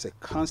that there's a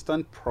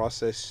constant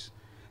process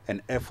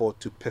and effort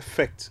to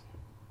perfect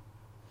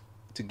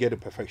to get to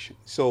perfection.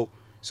 So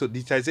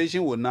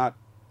digitization will not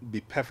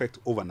be perfect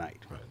overnight.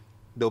 Right.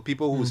 There are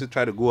people who still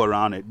try to go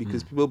around it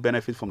because people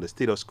benefit from the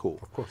status quo.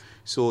 Of course.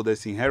 So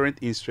there's inherent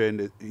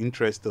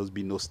interest, there's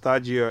be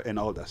nostalgia and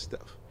all that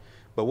stuff.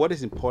 But what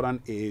is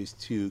important is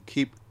to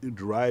keep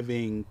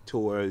driving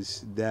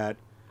towards that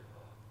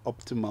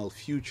optimal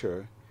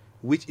future,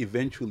 which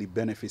eventually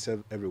benefits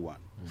everyone.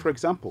 For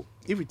example,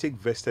 if you take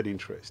vested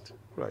interest,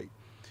 right?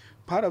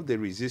 Part of the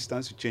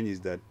resistance to change is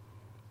that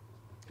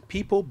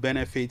people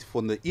benefit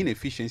from the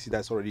inefficiency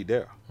that's already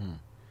there.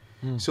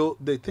 So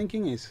the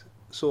thinking is,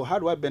 so how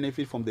do I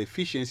benefit from the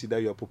efficiency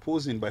that you're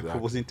proposing by Exactly.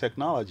 proposing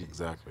technology?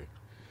 Exactly.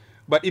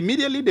 But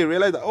immediately they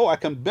realize that, oh, I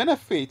can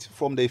benefit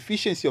from the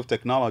efficiency of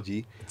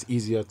technology. It's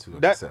easier to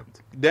That,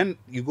 accept. then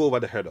you go over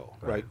the hurdle,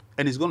 right? Right.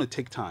 And it's going to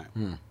take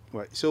time,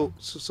 right? So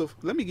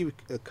let me give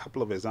you a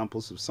couple of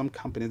examples of some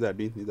companies that are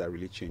doing things that are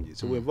really changing.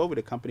 So we're involved with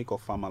a company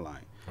called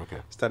Pharmaline, Okay.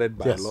 started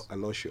by Yes.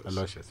 Aloysius.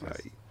 Aloysius,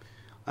 yes.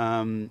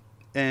 Right?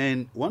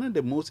 And one of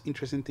the most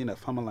interesting things that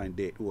Pharmaline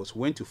did was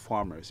went to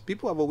farmers.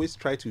 People have always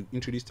tried to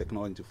introduce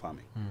technology into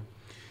farming.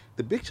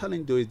 The big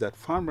challenge, though, is that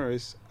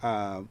farmers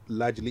are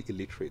largely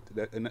illiterate,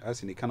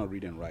 as in they cannot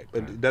read and write.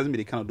 But it doesn't mean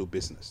they cannot do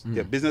business.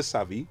 They're business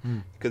savvy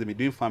because they've been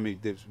doing farming.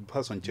 They've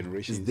passed on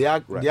generations. It's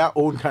their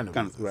own kind of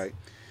business. Right.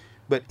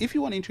 But if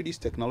you want to introduce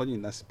technology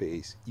in that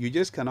space, you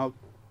just cannot.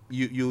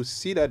 You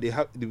see that they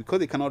have, because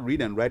they cannot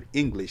read and write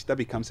English, that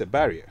becomes a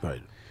barrier.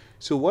 Right.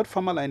 So what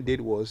Pharmaline did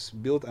was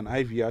build an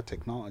IVR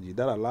technology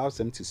that allows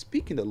them to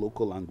speak in the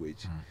local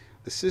language.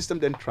 The system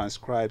then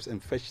transcribes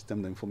and fetches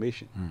them the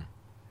information.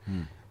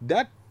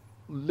 That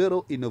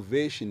little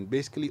innovation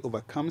basically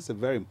overcomes a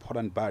very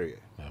important barrier.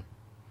 Yeah.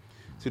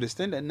 To the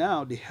extent that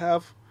now they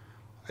have,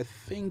 I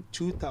think,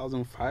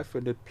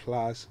 2,500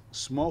 plus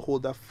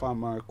smallholder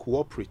farmer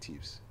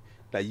cooperatives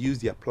that use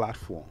their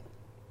platform.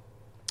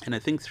 And I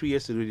think 3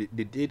 years ago,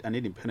 they did an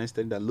independent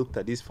study that looked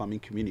at these farming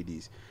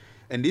communities.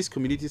 And these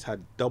communities had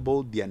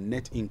doubled their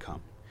net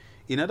income.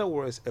 In other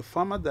words, a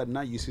farmer that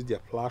now uses their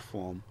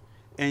platform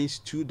earns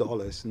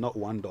 $2, not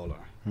 $1,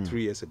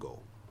 3 years ago.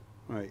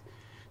 Right?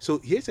 So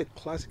here's a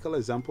classical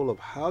example of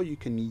how you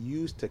can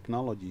use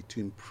technology to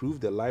improve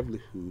the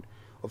livelihood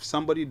of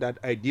somebody that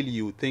ideally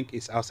you would think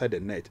is outside the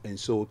net. And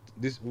so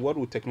what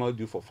would technology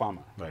do for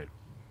farmer? Right.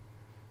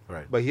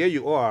 Right. But here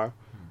you are,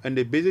 and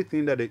the basic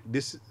thing that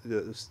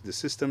the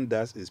system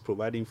does is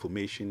provide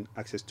information,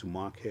 access to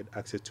market,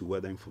 access to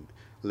weather information,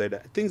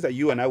 things that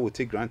you and I would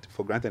take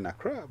for granted in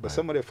Accra, but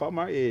somebody, a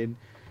farmer in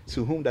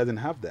Suhum, doesn't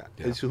have that.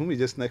 Yeah. And Suhum is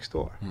just next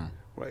door,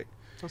 right?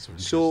 That's so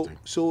So, interesting.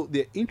 so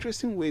the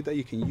interesting way that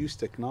you can use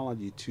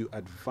technology to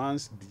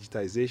advance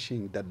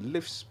digitization that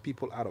lifts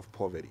people out of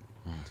poverty.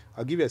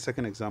 I'll give you a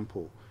second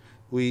example.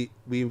 We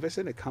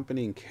invested in a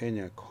company in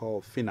Kenya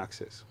called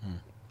Finaccess.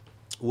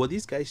 What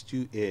these guys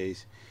do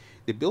is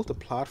they built a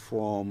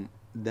platform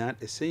that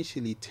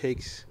essentially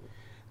takes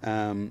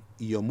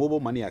your mobile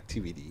money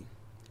activity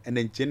and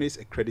then generates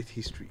a credit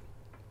history.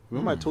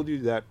 Remember I told you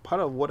that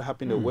part of what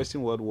happened in the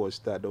Western world was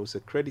that there was a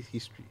credit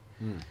history.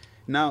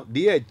 Now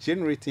they are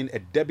generating a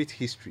debit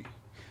history.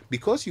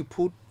 Because you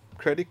put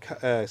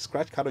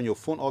scratch card on your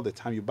phone all the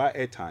time, you buy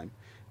airtime,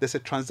 there's a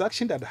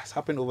transaction that has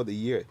happened over the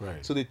year.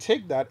 Right. So they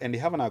take that and they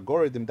have an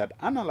algorithm that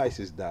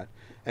analyzes that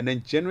and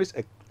then generates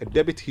a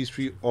debit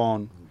history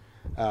on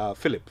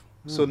Philip.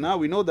 So now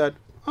we know that,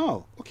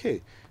 oh,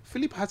 okay,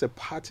 Philip has a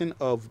pattern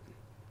of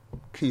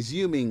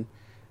consuming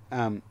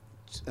 2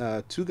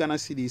 Ghana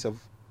cedis of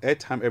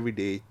airtime every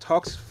day,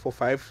 talks for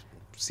 5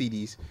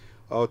 cedis,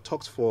 or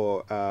talks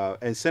for,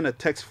 and send a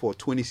text for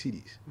 20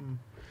 cedis.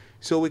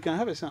 So we can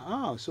have a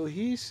sense, so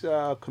his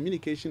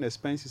communication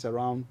expense is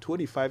around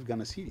 25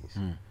 Ghana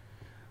cedis.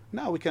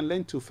 Now we can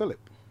lend to Philip,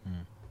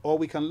 or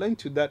we can lend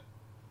to that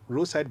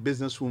roadside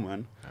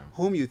businesswoman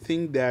whom you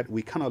think that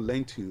we cannot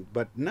lend to,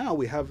 but now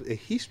we have a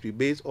history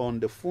based on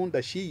the phone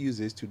that she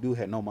uses to do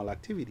her normal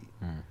activity.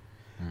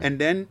 And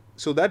then,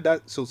 so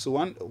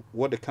one,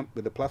 what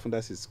the platform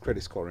does is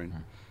credit scoring.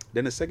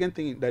 Then the second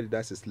thing that it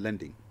does is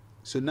lending.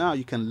 So now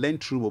you can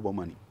lend through mobile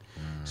money.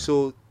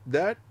 So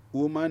that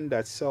woman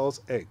that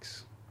sells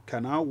eggs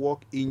can now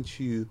walk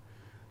into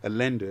a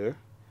lender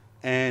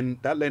and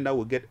that lender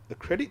will get a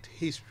credit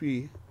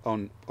history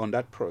on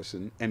that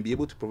person and be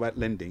able to provide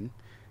lending,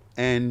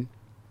 and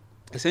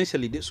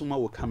essentially this woman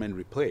will come and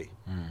replay.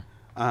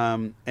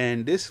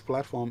 And this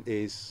platform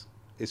is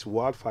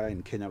wildfire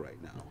in Kenya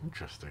right now.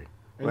 Interesting.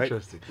 Right?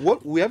 Interesting.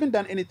 What we haven't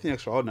done anything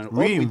extraordinary. All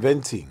we-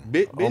 Reinventing.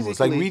 Almost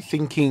like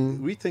basically-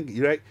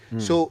 rethinking. right?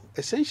 So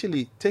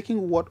essentially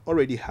taking what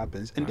already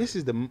happens, and this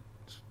is the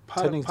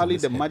Turning to partly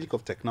this the head. magic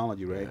of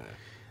technology, right?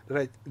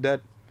 Right,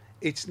 that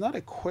it's not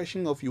a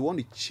question of you want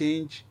to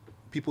change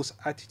people's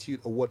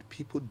attitude or what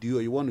people do,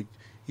 or you want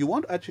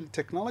to actually,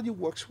 technology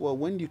works well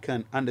when you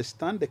can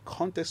understand the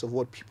context of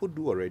what people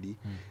do already,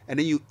 and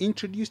then you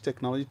introduce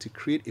technology to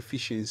create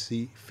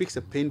efficiency, fix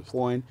a pain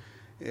point,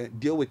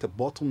 deal with a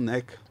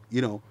bottleneck,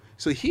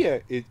 so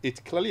here it's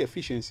clearly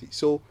efficiency.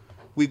 So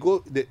we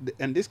go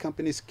and this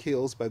company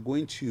scales by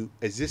going to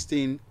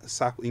existing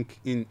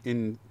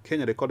in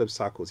Kenya. They call them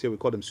circles. Here we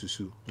call them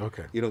susu.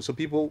 Okay. So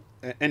people,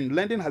 and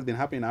lending has been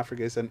happening in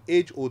Africa. It's an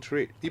age-old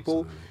trade.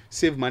 People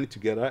save money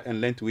together and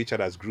lend to each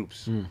other as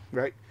groups,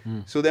 right?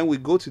 So then we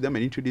go to them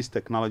and introduce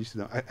technology to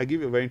them. I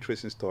give you a very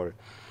interesting story.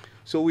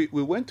 So we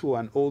went to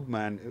an old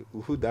man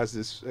who does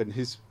this, and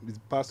it's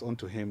passed on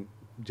to him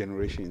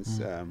generations.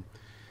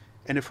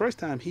 And the first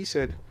time he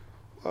said,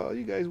 well,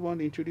 you guys want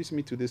to introduce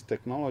me to this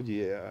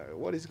technology.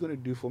 What is it going to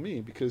do for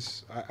me?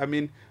 Because, I've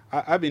been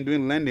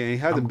doing lending, and he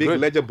has a big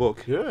ledger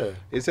book. Yeah.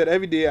 He said,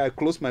 every day I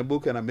close my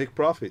book and I make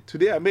profit.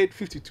 Today I made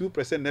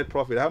 52% net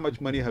profit. How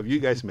much money have you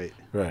guys made?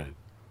 Right.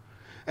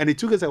 And it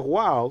took us a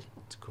while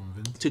To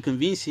to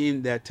convince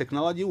him that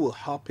technology will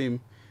help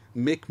him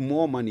make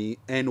more money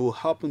and will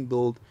help him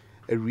build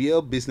a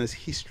real business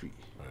history.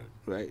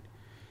 Right?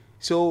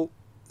 So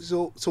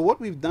what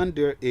we've done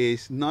there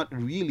is not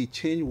really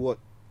change what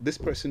this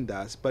person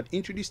does, but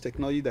introduce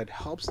technology that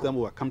helps them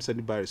overcome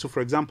certain barriers. So, for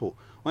example,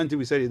 one thing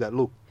we said is that,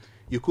 look,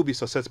 you could be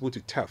susceptible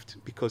to theft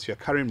because you're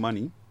carrying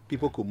money.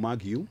 People could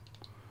mug you,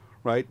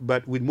 right?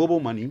 But with mobile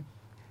money,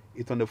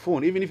 it's on the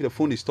phone. Even if the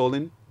phone is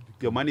stolen,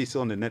 your money is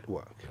still on the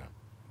network,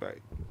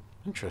 right?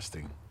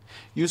 Interesting.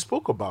 You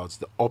spoke about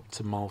the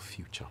optimal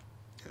future.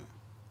 Yeah.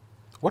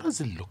 What does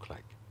it look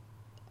like?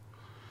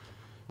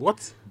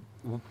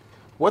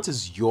 What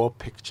is your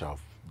picture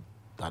of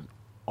that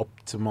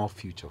optimal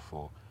future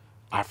for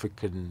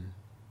African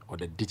or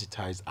the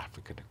digitized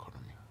African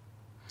economy?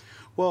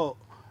 Well,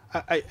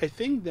 I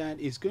think that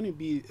it's going to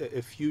be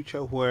a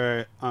future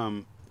where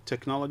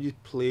technology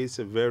plays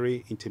a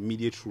very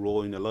intermediate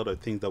role in a lot of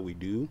things that we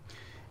do.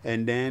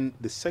 And then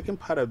the second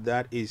part of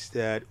that is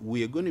that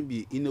we are going to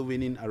be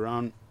innovating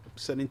around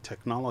certain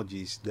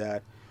technologies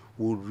that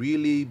will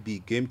really be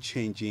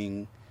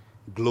game-changing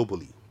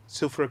globally.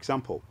 So, for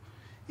example,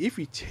 if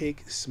we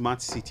take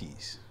smart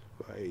cities,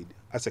 right,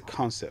 as a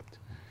concept,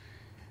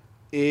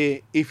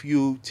 if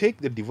you take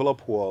the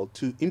developed world,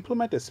 to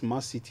implement a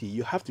smart city,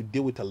 you have to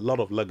deal with a lot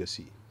of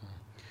legacy.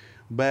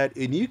 But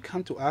when you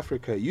come to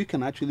Africa, you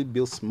can actually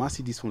build smart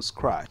cities from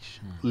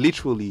scratch,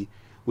 literally,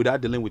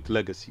 without dealing with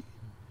legacy.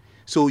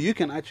 So you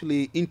can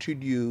actually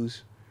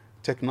introduce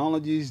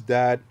technologies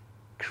that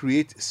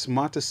create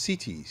smarter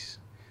cities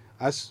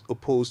as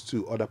opposed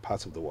to other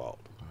parts of the world,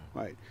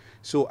 right?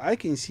 So I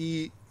can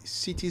see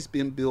cities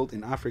being built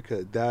in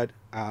Africa that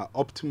are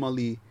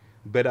optimally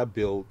better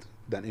built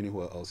than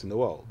anywhere else in the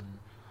world.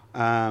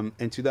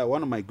 And to that,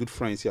 one of my good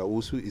friends here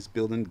also is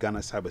building Ghana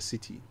Cyber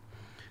City.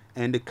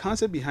 And the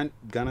concept behind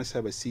Ghana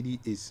Cyber City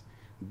is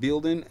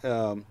building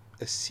a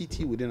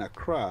city within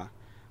Accra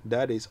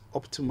that is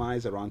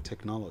optimized around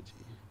technology.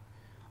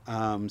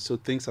 So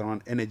things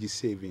around energy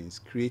savings,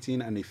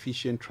 creating an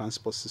efficient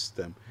transport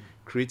system,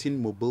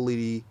 creating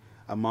mobility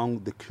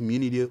among the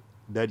community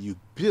that you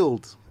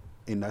build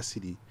in that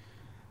city.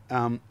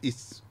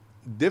 It's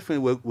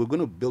different. We're going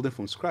to build it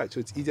from scratch. So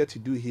it's easier to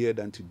do here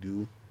than to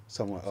do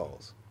somewhere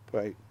else,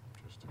 right?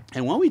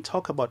 And when we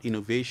talk about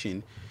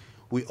innovation,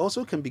 we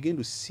also can begin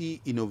to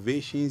see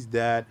innovations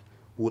that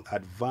will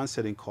advance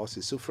certain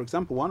causes. So, for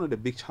example, one of the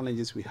big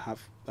challenges we have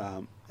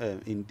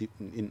in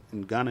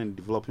Ghana and the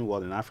developing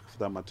world, in Africa for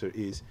that matter,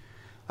 is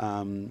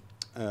in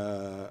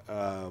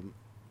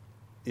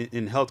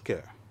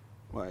healthcare,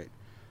 right?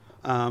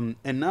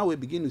 And now we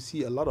begin to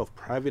see a lot of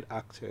private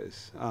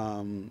actors,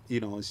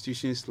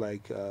 institutions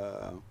like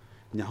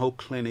Nyaho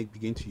Clinic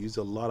begin to use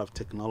a lot of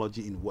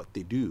technology in what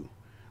they do,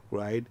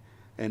 right?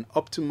 And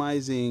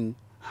optimizing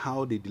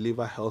how they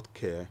deliver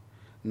healthcare,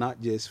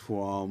 not just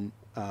from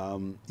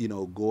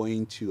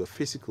going to a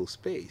physical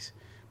space,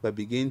 but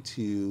begin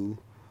to,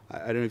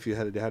 I don't know if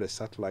they had a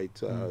satellite,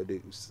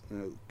 they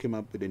came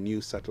up with a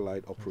new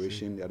satellite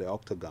operation at the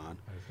Octagon,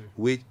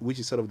 which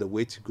is sort of the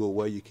way to go,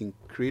 where you can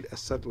create a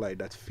satellite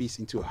that fits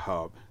into a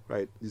hub,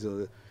 right? These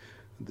are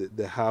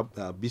the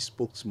hub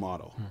bespoke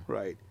model,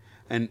 right?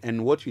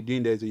 And what you're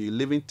doing there is you're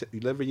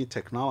leveraging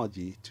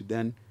technology to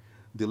then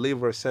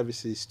deliver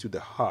services to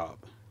the hub,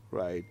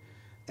 right?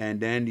 And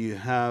then you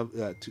have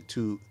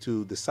to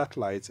the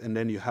satellites, and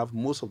then you have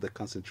most of the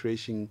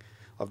concentration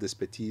of the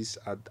expertise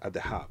at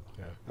the hub,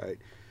 right?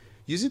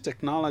 Using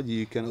technology,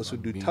 you can also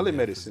do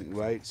telemedicine,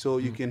 right? So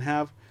you can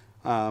have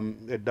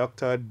a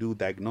doctor do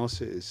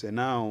diagnosis, and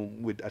now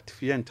with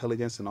artificial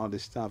intelligence and all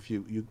this stuff,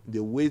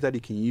 the way that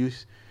you can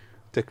use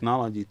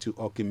technology to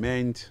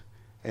augment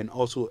and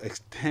also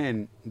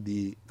extend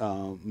the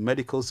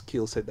medical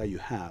skill set that you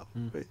have.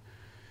 Right?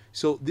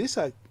 So these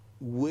are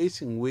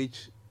ways in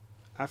which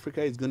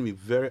Africa is going to be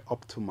very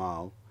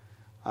optimal,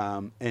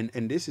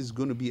 and this is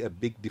going to be a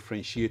big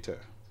differentiator.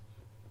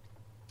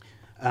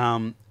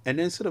 And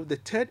then sort of the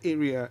third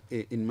area,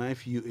 in my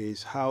view,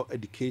 is how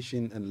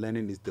education and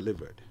learning is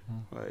delivered,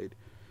 right?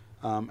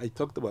 I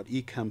talked about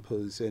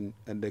eCampus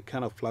and the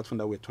kind of platform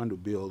that we're trying to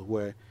build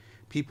where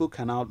people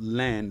can now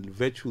learn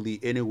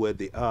virtually anywhere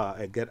they are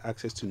and get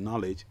access to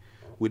knowledge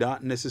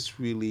without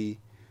necessarily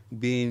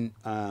being,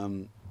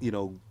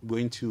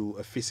 going to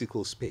a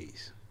physical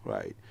space,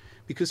 right?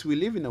 Because we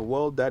live in a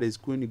world that is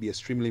going to be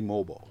extremely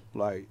mobile.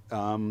 Like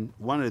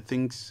one of the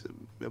things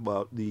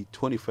about the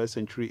 21st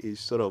century is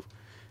sort of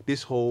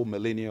this whole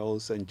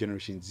millennials and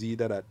Generation Z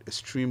that are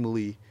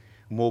extremely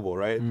mobile,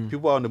 right?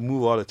 People are on the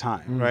move all the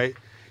time, right?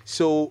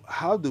 So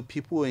how do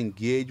people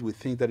engage with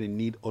things that they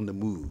need on the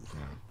move,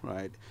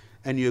 right?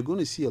 And you're going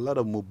to see a lot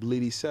of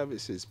mobility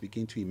services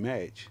begin to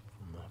emerge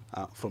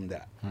from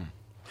that.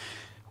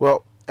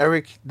 Well,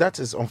 Eric, that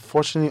is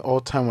unfortunately all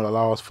time will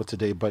allow us for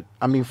today. But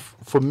I mean,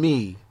 for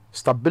me,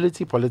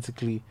 stability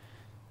politically,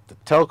 the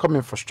telecom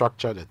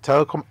infrastructure, the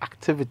telecom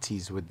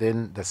activities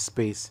within the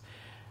space,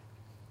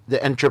 the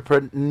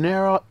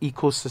entrepreneurial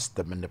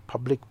ecosystem and the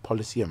public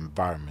policy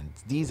environment,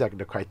 these are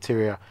the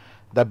criteria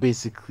that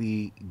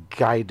basically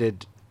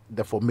guided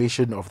the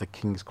formation of the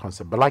King's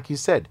concept. But like you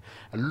said,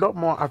 a lot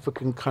more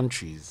African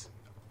countries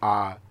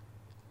are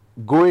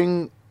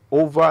going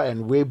over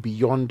and way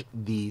beyond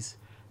these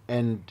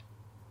and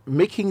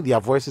making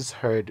their voices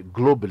heard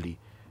globally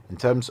in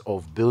terms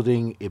of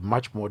building a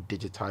much more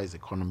digitized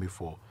economy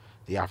for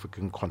the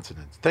African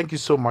continent. Thank you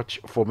so much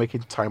for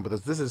making time with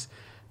us. This is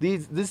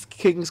these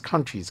King's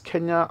countries: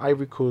 Kenya,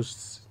 Ivory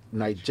Coast,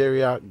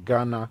 Nigeria,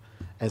 Ghana,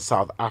 and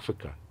South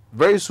Africa.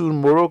 Very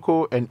soon,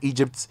 Morocco and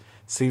Egypt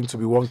seem to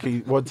be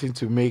wanting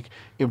to make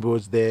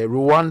inroads there.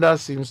 Rwanda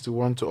seems to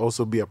want to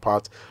also be a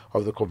part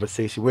of the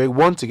conversation. We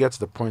want to get to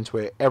the point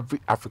where every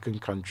African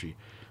country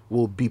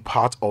will be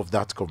part of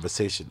that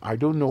conversation. I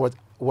don't know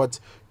what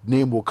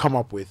name we'll come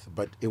up with,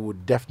 but it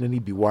would definitely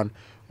be one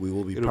we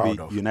will be proud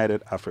of.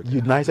 United Africa.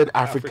 United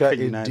Africa,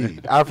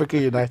 indeed. Africa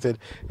United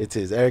it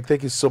is. Eric,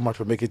 thank you so much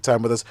for making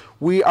time with us.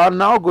 We are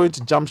now going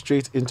to jump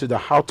straight into the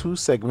how-to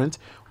segment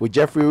with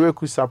Jeffrey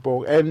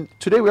Reku-Sapong, and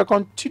today we are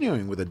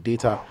continuing with the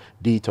data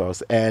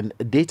detours, and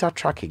data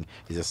tracking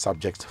is a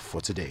subject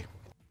for today.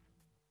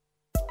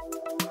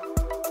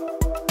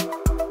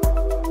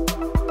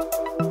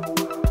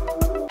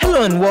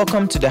 Hello and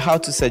welcome to the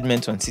how-to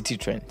segment on City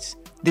Trends.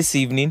 This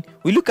evening,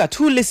 we look at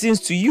who listens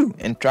to you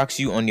and tracks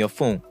you on your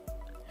phone.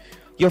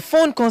 Your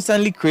phone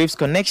constantly craves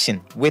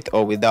connection with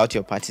or without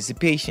your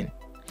participation.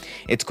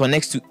 It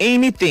connects to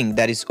anything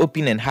that is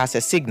open and has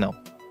a signal.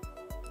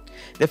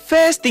 The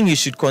first thing you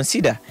should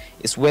consider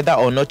is whether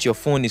or not your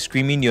phone is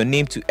screaming your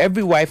name to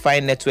every Wi-Fi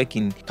network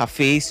in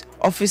cafes,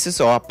 offices,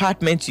 or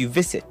apartments you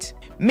visit.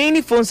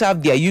 Many phones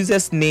have their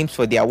users' names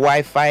for their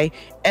Wi-Fi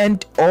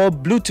and or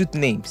Bluetooth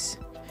names.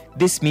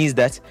 This means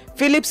that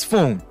Philips'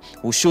 phone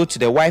will show to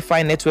the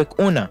Wi-Fi network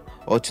owner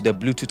or to the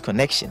Bluetooth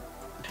connection.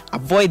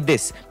 Avoid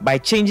this by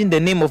changing the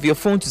name of your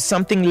phone to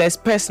something less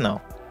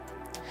personal.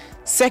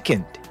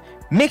 Second,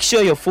 make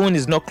sure your phone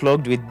is not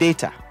clogged with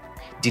data.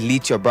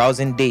 Delete your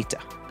browsing data.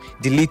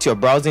 Delete your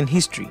browsing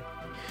history.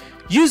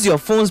 Use your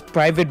phone's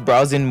private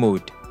browsing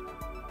mode.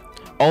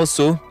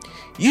 Also,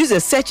 use a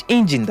search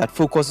engine that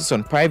focuses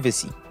on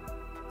privacy.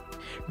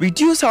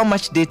 Reduce how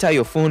much data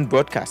your phone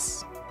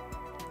broadcasts.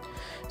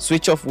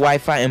 Switch off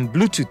Wi-Fi and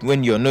Bluetooth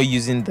when you're not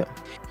using them.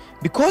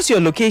 Because your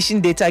location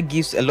data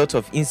gives a lot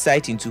of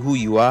insight into who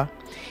you are,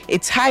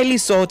 it's highly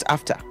sought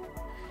after.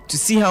 To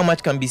see how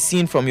much can be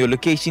seen from your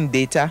location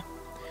data,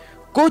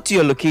 go to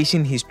your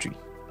location history.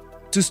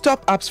 To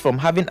stop apps from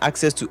having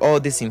access to all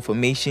this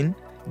information,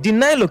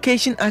 deny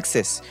location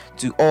access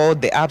to all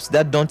the apps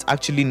that don't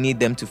actually need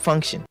them to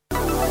function.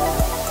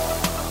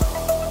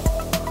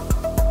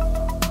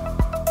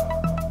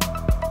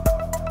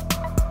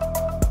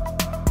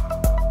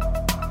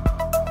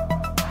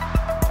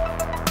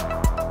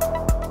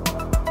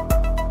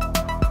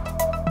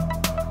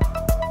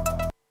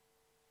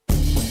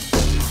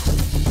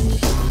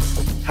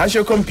 Has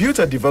your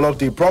computer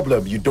developed a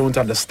problem you don't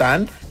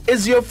understand?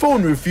 Is your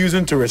phone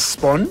refusing to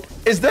respond?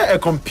 Is there a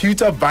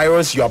computer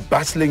virus you're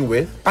battling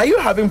with? Are you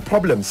having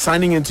problems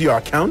signing into your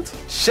account?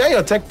 Share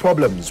your tech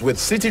problems with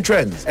City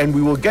Trends and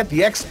we will get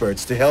the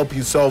experts to help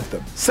you solve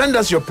them. Send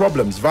us your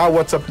problems via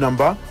WhatsApp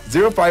number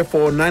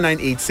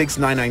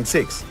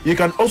 054-9986-996. You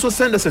can also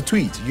send us a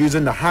tweet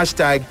using the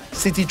hashtag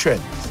City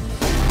Trends.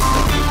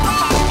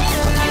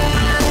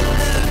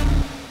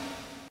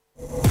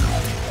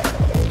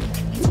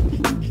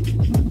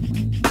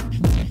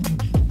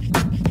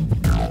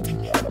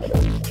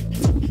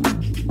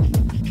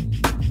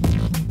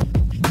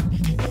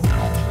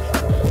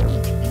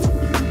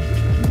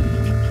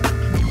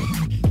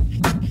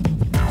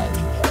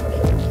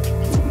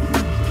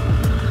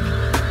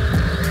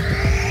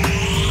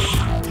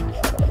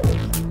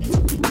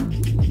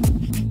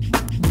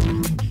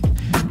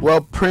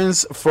 Well,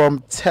 Prince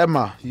from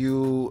Tema,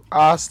 you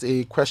asked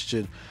a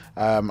question.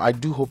 I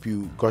do hope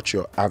you got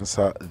your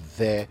answer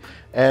there.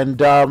 And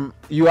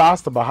you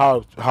asked about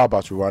how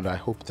about Rwanda. I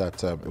hope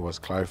that it was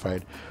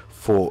clarified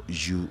for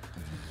you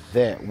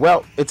there.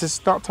 Well, it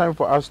is now time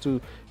for us to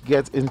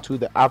get into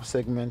the app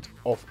segment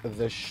of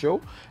the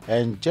show.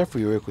 And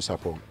Jeffrey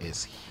Orekusapong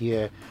is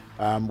here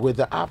with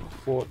the app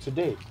for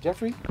today.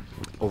 Jeffrey,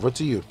 over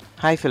to you.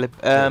 Hi, Philip.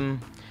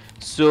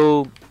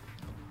 So,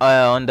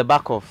 on the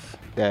back of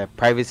the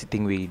privacy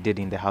thing we did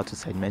in the How to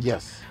segment,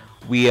 Yes.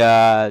 we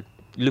are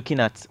looking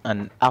at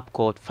an app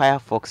called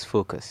Firefox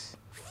Focus.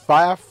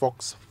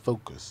 Firefox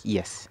Focus.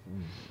 Yes.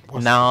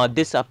 What's Now,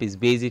 this app is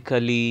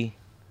basically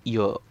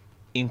your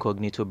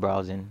incognito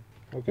browsing,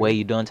 Okay. where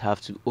you don't have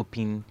to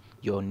open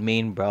your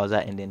main browser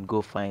and then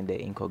go find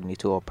the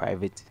incognito or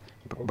private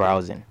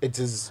browsing. It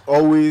is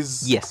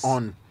always Yes.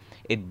 on.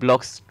 It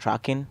blocks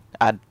tracking,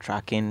 ad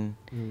tracking.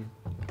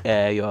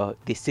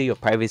 They say your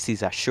privacy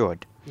is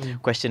assured.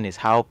 Question is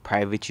how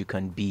private you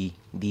can be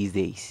these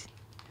days.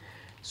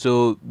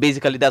 So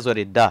basically, that's what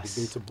it does.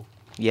 Debatable.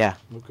 Yeah.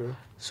 Okay.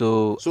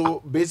 So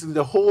So basically,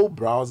 the whole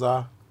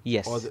browser.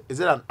 yes, Or is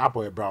it an app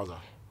or a browser?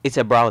 it's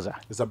a browser.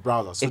 It's a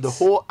browser. So the It's-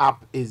 whole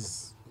app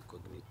is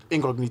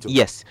incognito.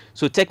 Yes.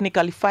 So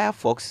technically,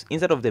 Firefox,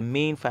 instead of the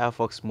main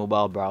Firefox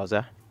mobile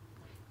browser,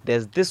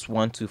 there's this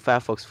one to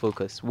Firefox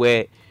Focus,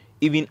 where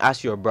even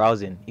as you're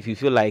browsing, if you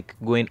feel like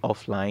going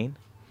offline,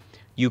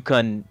 you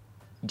can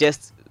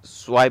just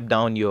swipe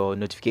down your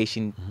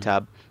notification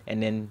tab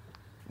and then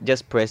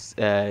just press,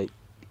 I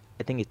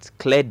think it's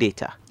clear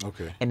data,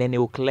 Okay. and then it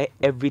will clear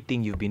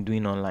everything you've been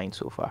doing online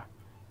so far.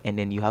 And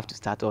then you have to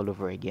start all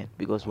over again,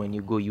 because when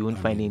you go, you won't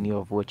find any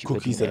of what you put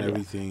cookies in and earlier.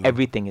 everything.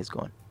 Everything is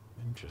gone.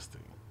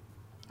 Interesting.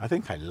 I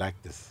think I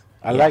like this.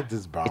 I Yeah. like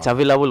this browser. It's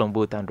available on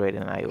both Android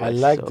and iOS. I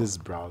like so this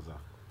browser.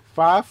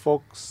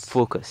 Firefox.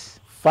 Focus.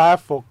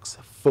 Firefox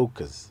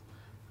Focus.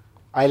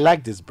 I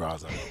like this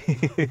browser.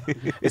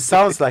 It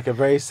sounds like a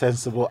very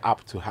sensible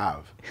app to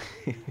have.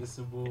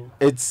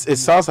 It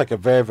sounds like a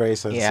very, very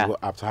sensible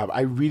app to have.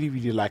 I really,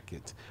 really like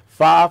it.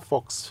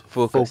 Firefox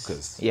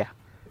Focus. Yeah.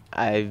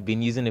 I've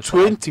been using it for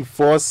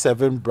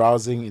 24/7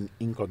 browsing in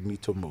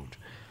incognito mode.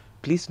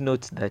 Please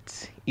note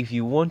that if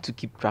you want to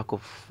keep track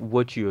of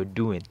what you're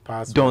doing,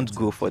 Passwords don't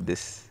go for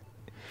this.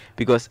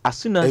 Because as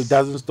soon as It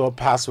doesn't store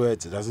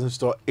passwords. It doesn't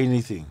store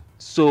anything.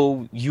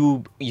 so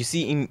you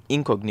see in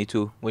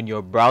incognito, when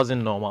you're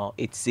browsing normal,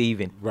 it's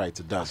saving. Right,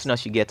 it As does. soon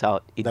as you get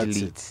out, it That's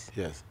deletes. it.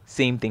 Yes.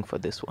 Same thing for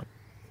this one.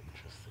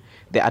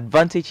 The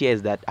advantage here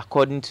is that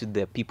according to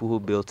the people who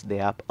built the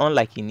app,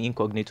 unlike in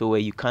incognito where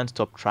you can't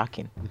stop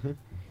tracking,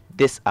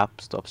 this app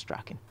stops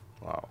tracking.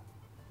 Wow.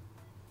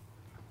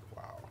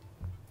 Wow.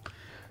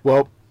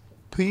 Well,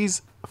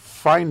 please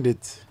find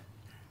it.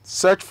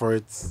 Search for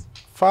it.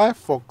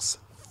 Firefox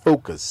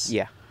Focus.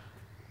 Yeah.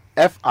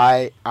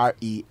 Firefox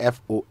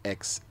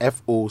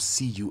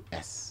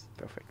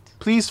Perfect.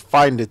 Please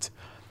find it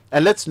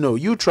and let's know.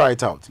 You try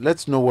it out.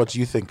 Let's know what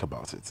you think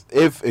about it.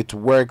 If it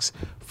works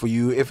for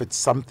you, if it's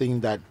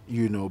something that,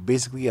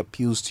 basically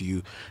appeals to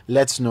you,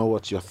 let's know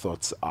what your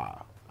thoughts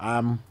are.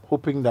 I'm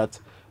hoping that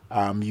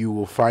you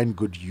will find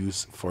good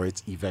use for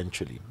it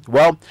eventually.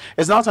 Well,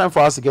 it's now time for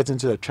us to get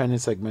into the trending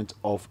segment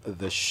of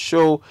the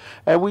show.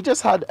 And we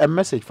just had a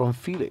message from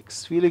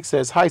Felix. Felix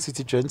says, "Hi,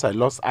 City Trends. I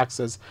lost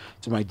access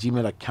to my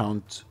Gmail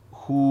account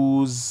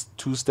whose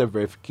two-step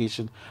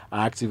verification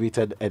are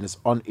activated and is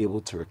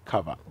unable to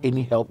recover.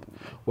 Any help?"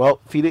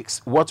 Well,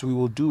 Felix, what we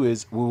will do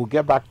is we will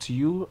get back to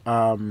you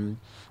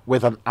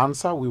with an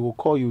answer. We will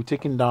call you,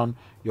 taking down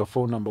your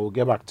phone number. We'll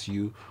get back to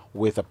you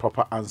with a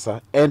proper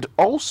answer, and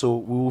also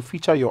we will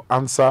feature your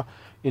answer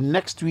in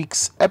next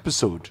week's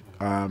episode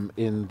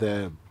in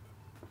the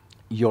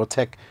Your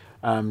Tech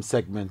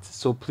segment.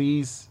 So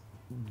please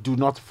do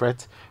not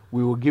fret.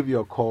 We will give you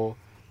a call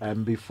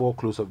before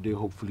close of day,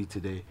 hopefully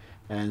today,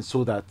 and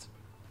so that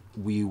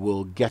we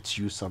will get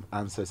you some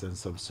answers and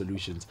some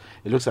solutions.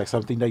 It looks like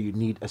something that you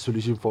need a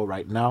solution for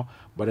right now,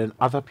 but then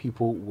other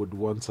people would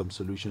want some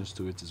solutions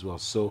to it as well.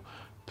 So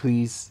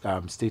please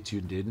stay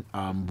tuned in.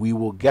 We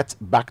will get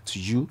back to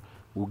you.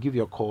 We'll give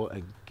you a call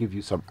and give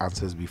you some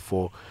answers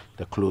before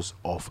the close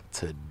of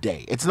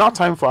today. It's now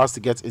time for us to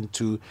get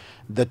into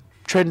the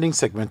trending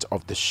segment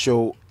of the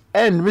show.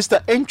 And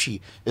Mr.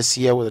 Entry is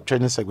here with the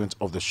trending segment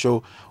of the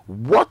show.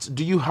 What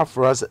do you have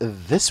for us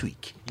this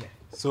week? Yeah.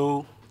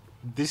 So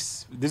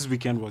this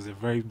weekend was a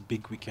very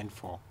big weekend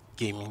for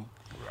gaming,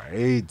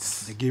 Right.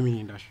 the gaming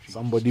industry.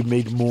 Somebody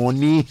made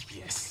money.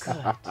 Yes.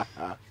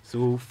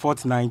 So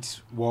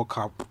Fortnite World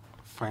Cup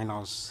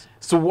finals.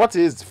 So what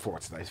is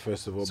Fortnite,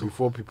 first of all,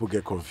 before people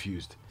get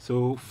confused?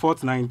 So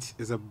Fortnite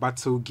is a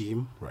battle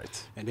game,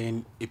 Right. and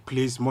then it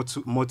plays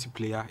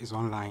multiplayer, is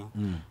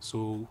online.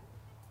 So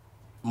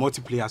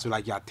multiplayer, so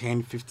like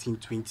 10, 15,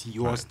 20,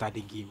 you all start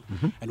the game,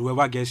 and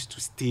whoever gets to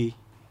stay,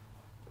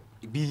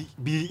 be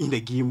in the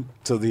game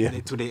Till the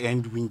end. to the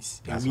end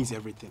wins. That's It wins all.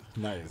 everything.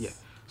 Nice. Yeah.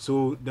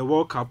 So the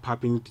World Cup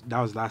happened. That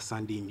was last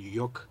Sunday in New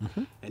York,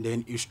 and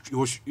then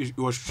it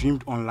was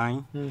streamed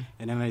online, and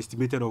then an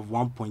estimated of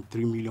 1.3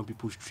 million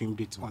people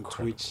streamed it on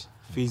Twitch,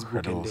 Facebook,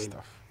 Incredible and then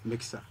stuff.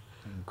 Mixer.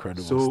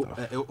 Incredible So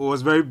stuff. it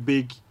was very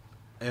big.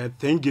 10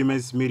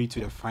 gamers made it to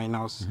the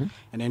finals,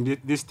 and then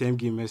this 10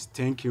 gamers,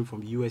 10 came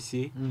from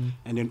USA,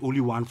 and then only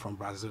one from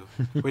Brazil,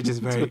 which is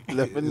very,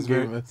 11 it's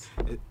very, gamers.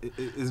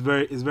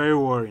 it's very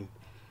worrying.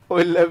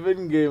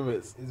 11 gamers.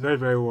 It's very,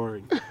 very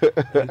worrying.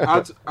 And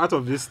out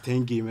of these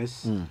 10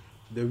 gamers,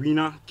 the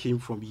winner came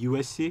from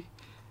USA.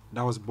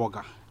 That was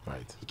Boga.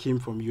 Right. He came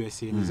from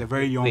USA, and he's a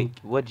very young Wait,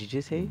 what did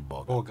you say?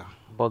 Boga.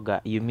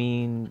 Boga. You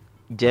mean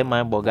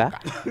German Boga?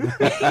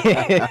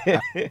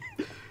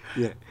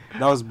 Yeah,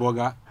 that was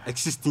Boga, a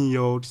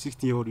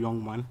 16-year-old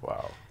young man.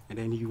 Wow. And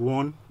then he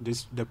won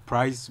this. The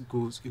prize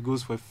goes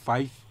for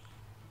 $3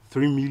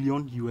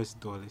 million US.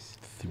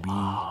 3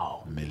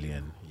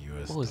 million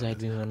US What was I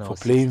doing when I for was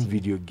playing 16?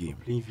 video game.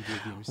 Playing video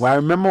games. Well, I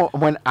remember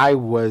when I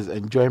was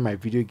enjoying my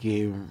video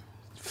game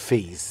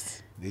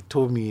phase, they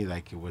told me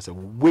like it was a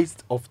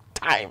waste of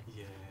time.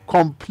 Yeah.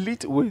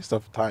 Complete waste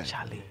of time.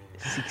 Charlie,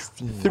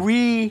 16.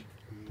 $3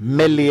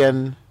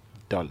 million.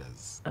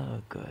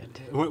 Oh, God.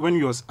 When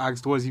he was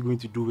asked what is he going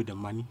to do with the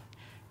money,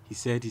 he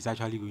said he's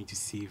actually going to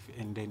save.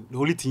 And then the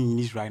only thing he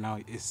needs right now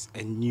is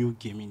a new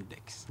gaming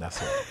desk.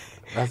 That's all.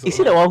 That's Is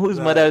he the one whose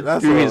mother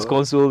that's threw his all.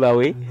 console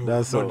away?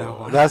 That's Not all. that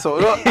one. That's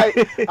all. No,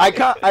 I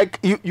can't.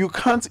 You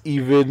can't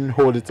even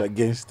hold it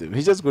against him.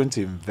 He's just going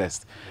to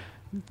invest.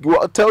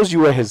 What tells you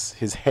where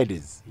his head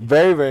is?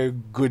 Very, very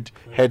good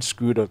head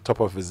screwed on top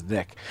of his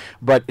neck.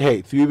 But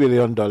hey, $3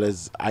 million.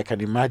 I can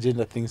imagine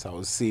the things I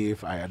would say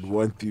if I had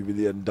won $3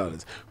 million.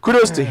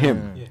 Kudos to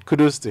him. Yeah.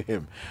 Kudos to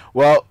him.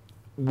 Well,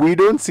 we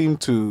don't seem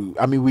to.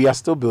 I mean, we are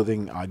still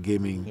building our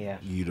gaming,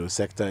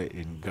 sector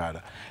in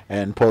Ghana.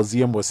 And Paul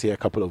Ziam was here a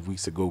couple of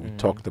weeks ago. We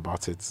talked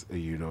about it,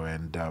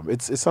 and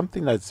it's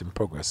something that's in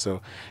progress.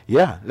 So,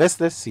 yeah, let's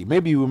see.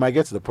 Maybe we might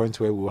get to the point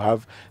where we'll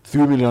have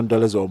 $3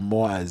 million or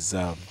more as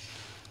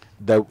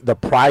the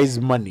prize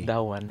money. That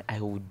one,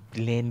 I would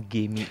learn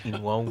gaming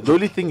in 1 week. The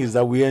only thing is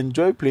that we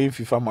enjoy playing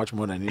FIFA much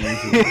more than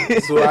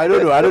anything. So I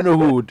don't know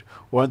who would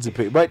want to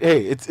pay. But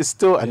hey, it's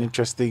still an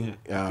interesting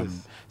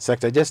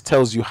sector. It just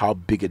tells you how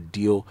big a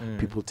deal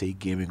people take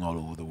gaming all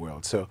over the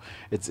world. So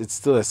it's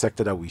still a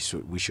sector that we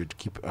should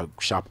keep a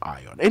sharp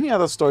eye on. Any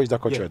other stories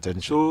that caught your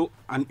attention? So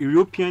an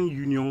European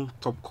Union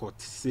top court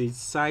says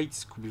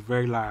sites could be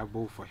very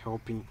liable for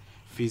helping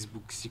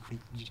Facebook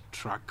secretly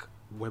track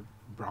web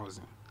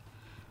browsing.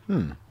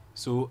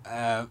 So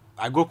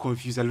I got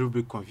confused, a little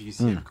bit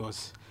confused here,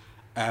 because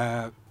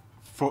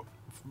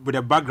with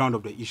the background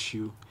of the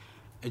issue,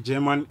 a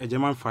German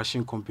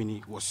fashion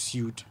company was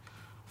sued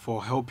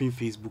for helping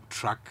Facebook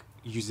track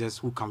users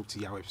who come to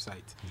their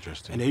website.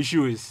 Interesting. And the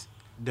issue is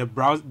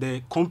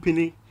the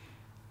company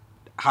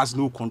has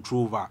no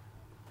control over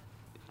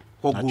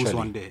what goes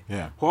on there.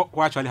 Yeah. What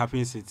actually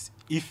happens is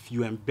if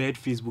you embed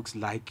Facebook's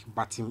like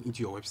button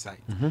into your website,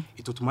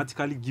 it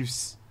automatically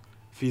gives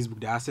Facebook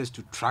the access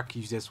to track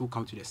users who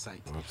come to the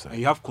site. And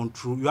you have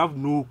control. You have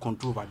no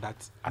control over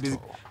that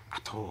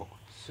at all.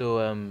 So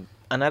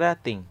another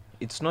thing,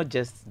 it's not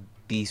just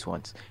these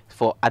ones.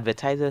 For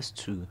advertisers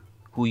too,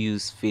 who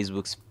use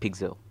Facebook's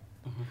Pixel.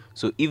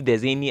 So if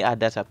there's any ad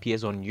that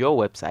appears on your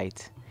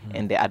website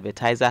and the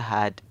advertiser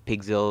had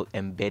Pixel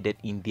embedded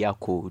in their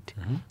code,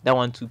 that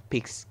one too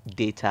picks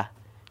data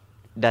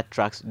that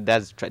tracks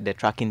the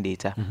tracking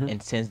data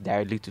and sends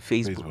directly to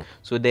Facebook.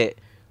 So the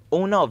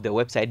owner of the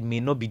website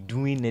may not be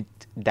doing it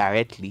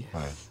directly,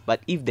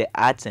 but if the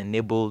ads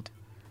enabled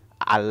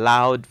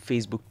allowed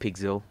Facebook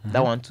Pixel,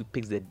 that one too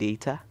picks the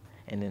data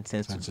and then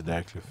sends to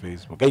directly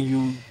Facebook. And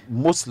you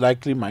most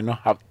likely might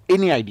not have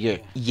any idea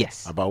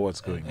about what's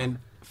going on. And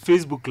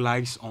Facebook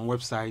likes on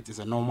websites is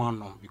a normal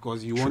norm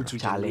because you want to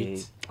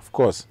generate. Of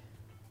course.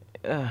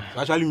 It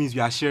actually means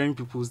you are sharing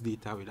people's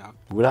data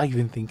without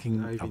even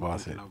thinking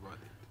about it.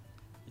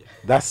 Yeah.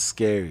 That's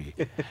scary.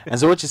 And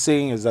so what you're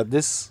saying is that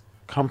this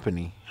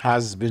company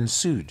has been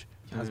sued.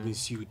 It has been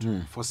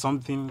sued for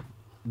something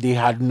they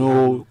had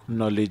no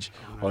knowledge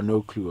or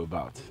no clue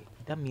about.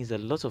 That means a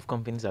lot of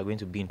companies are going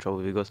to be in trouble,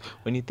 because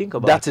when you think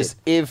about that is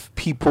if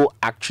people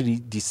actually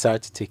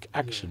decide to take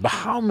action. But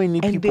how many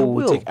people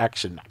will take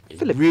action?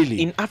 Philip,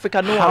 really? In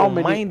Africa, no one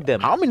will mind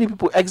them. How many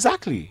people?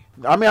 Exactly.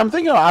 I mean, I'm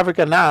thinking of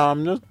Africa now.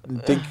 I'm not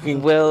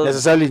thinking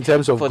necessarily in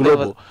terms of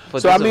global.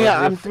 So I mean,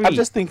 I'm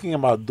just thinking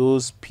about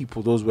those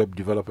people, those web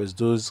developers,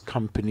 those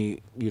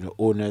company,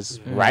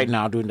 owners right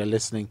now doing the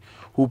listening,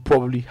 who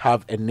probably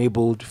have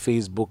enabled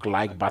Facebook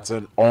like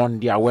button on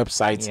their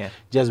websites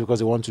just because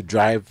they want to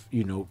drive,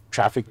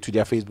 traffic to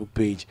their Facebook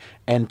page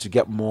and to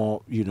get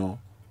more,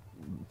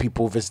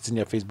 people visiting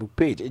their Facebook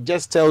page. It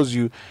just tells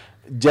you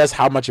just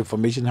how much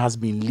information has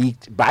been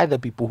leaked by the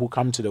people who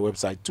come to the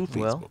website to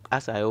Facebook. Well,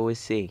 as I always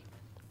say,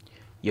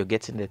 you're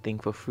getting the thing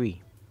for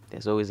free.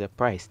 There's always a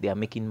price. They are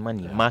making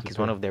money. Mark is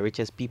one of the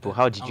richest people.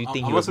 How did you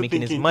think he was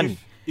making his money?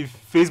 if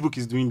Facebook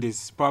is doing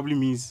this, probably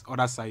means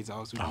other sites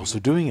are also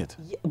doing it.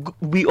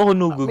 We all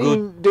know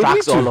Google they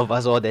tracks need to. all of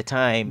us all the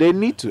time. They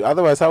need to.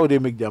 Otherwise, how would they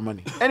make their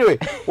money? Anyway,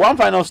 one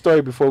final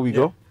story before we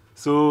go.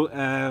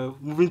 So,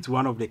 moving to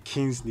one of the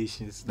king's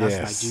nations, that's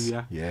Yes,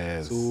 Nigeria.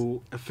 yes.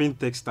 So, a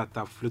fintech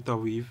startup,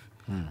 Flutterwave,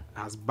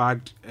 has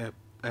bagged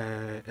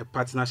a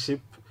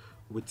partnership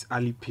with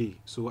Alipay.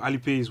 So,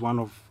 Alipay is one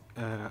of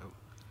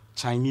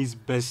Chinese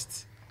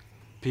best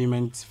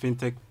payment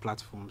fintech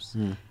platforms.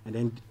 And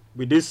then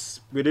with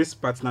this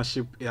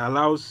partnership, it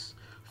allows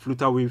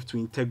Flutterwave to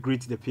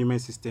integrate the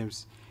payment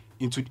systems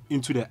into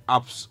the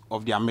apps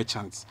of their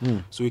merchants.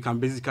 So you can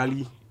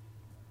basically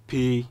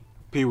pay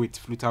with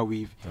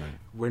Flutterwave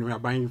when we are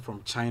buying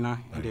from China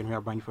and then we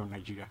are buying from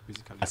Nigeria,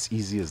 basically. As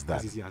easy as that.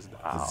 As easy as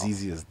that. As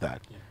easy as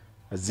that. Yeah.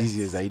 As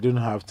easy as that. You don't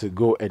have to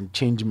go and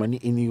change money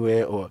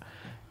anywhere, or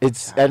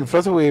it's and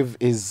Flutterwave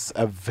is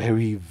a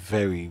very,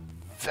 very,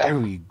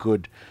 very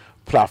good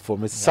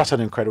platform. It's such an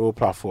incredible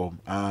platform.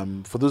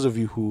 For those of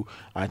you who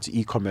are into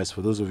e-commerce,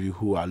 for those of you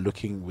who are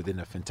looking within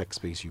the fintech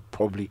space, you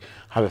probably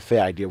have a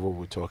fair idea of what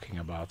we're talking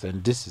about.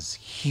 And this is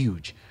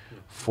huge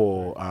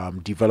for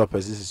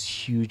developers. This is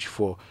huge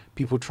for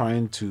people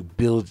trying to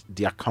build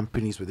their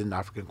companies within the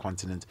African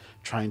continent,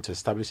 trying to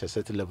establish a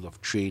certain level of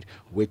trade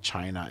with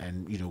China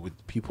and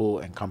with people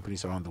and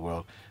companies around the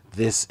world.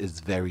 This is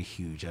very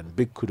huge, and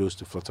big kudos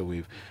to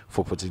Flutterwave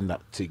for putting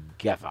that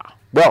together.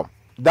 Well,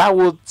 that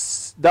would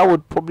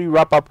probably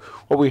wrap up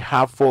what we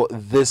have for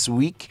this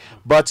week.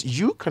 But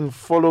you can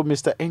follow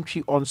Mr.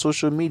 Entry on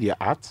social media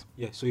at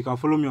so you can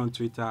follow me on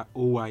Twitter,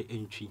 OY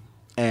Entry.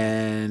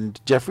 And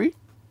Jeffrey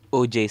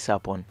OJ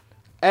Sapon.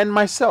 and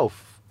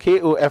myself,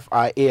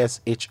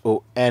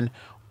 KOFIASHON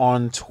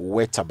on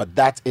Twitter. But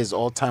that is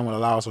all time will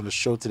allow us on the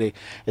show today.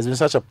 It's been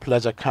such a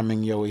pleasure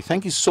coming your way.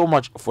 Thank you so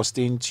much for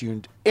staying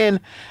tuned in.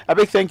 A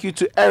big thank you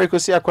to Eric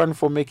Osiakwan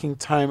for making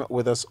time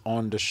with us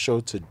on the show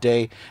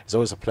today. It's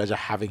always a pleasure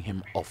having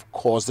him, of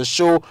course. The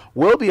show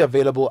will be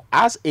available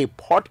as a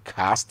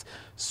podcast,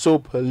 so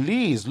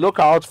please look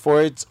out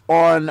for it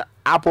on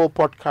Apple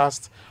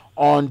Podcast,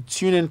 on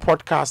TuneIn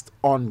Podcast,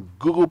 on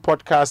Google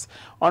Podcast,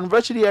 on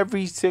virtually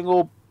every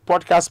single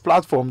podcast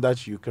platform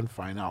that you can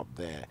find out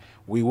there.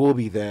 We will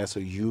be there, so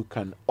you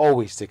can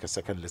always take a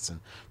second listen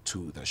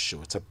to the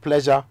show. It's a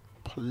pleasure,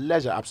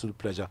 absolute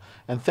pleasure.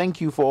 And thank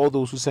you for all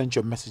those who sent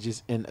your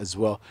messages in as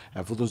well.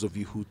 And for those of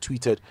you who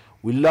tweeted,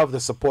 we love the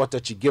support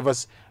that you give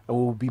us. And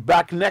we'll be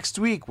back next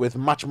week with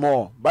much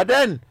more. But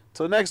then,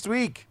 till next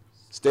week,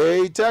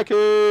 stay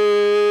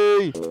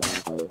techy.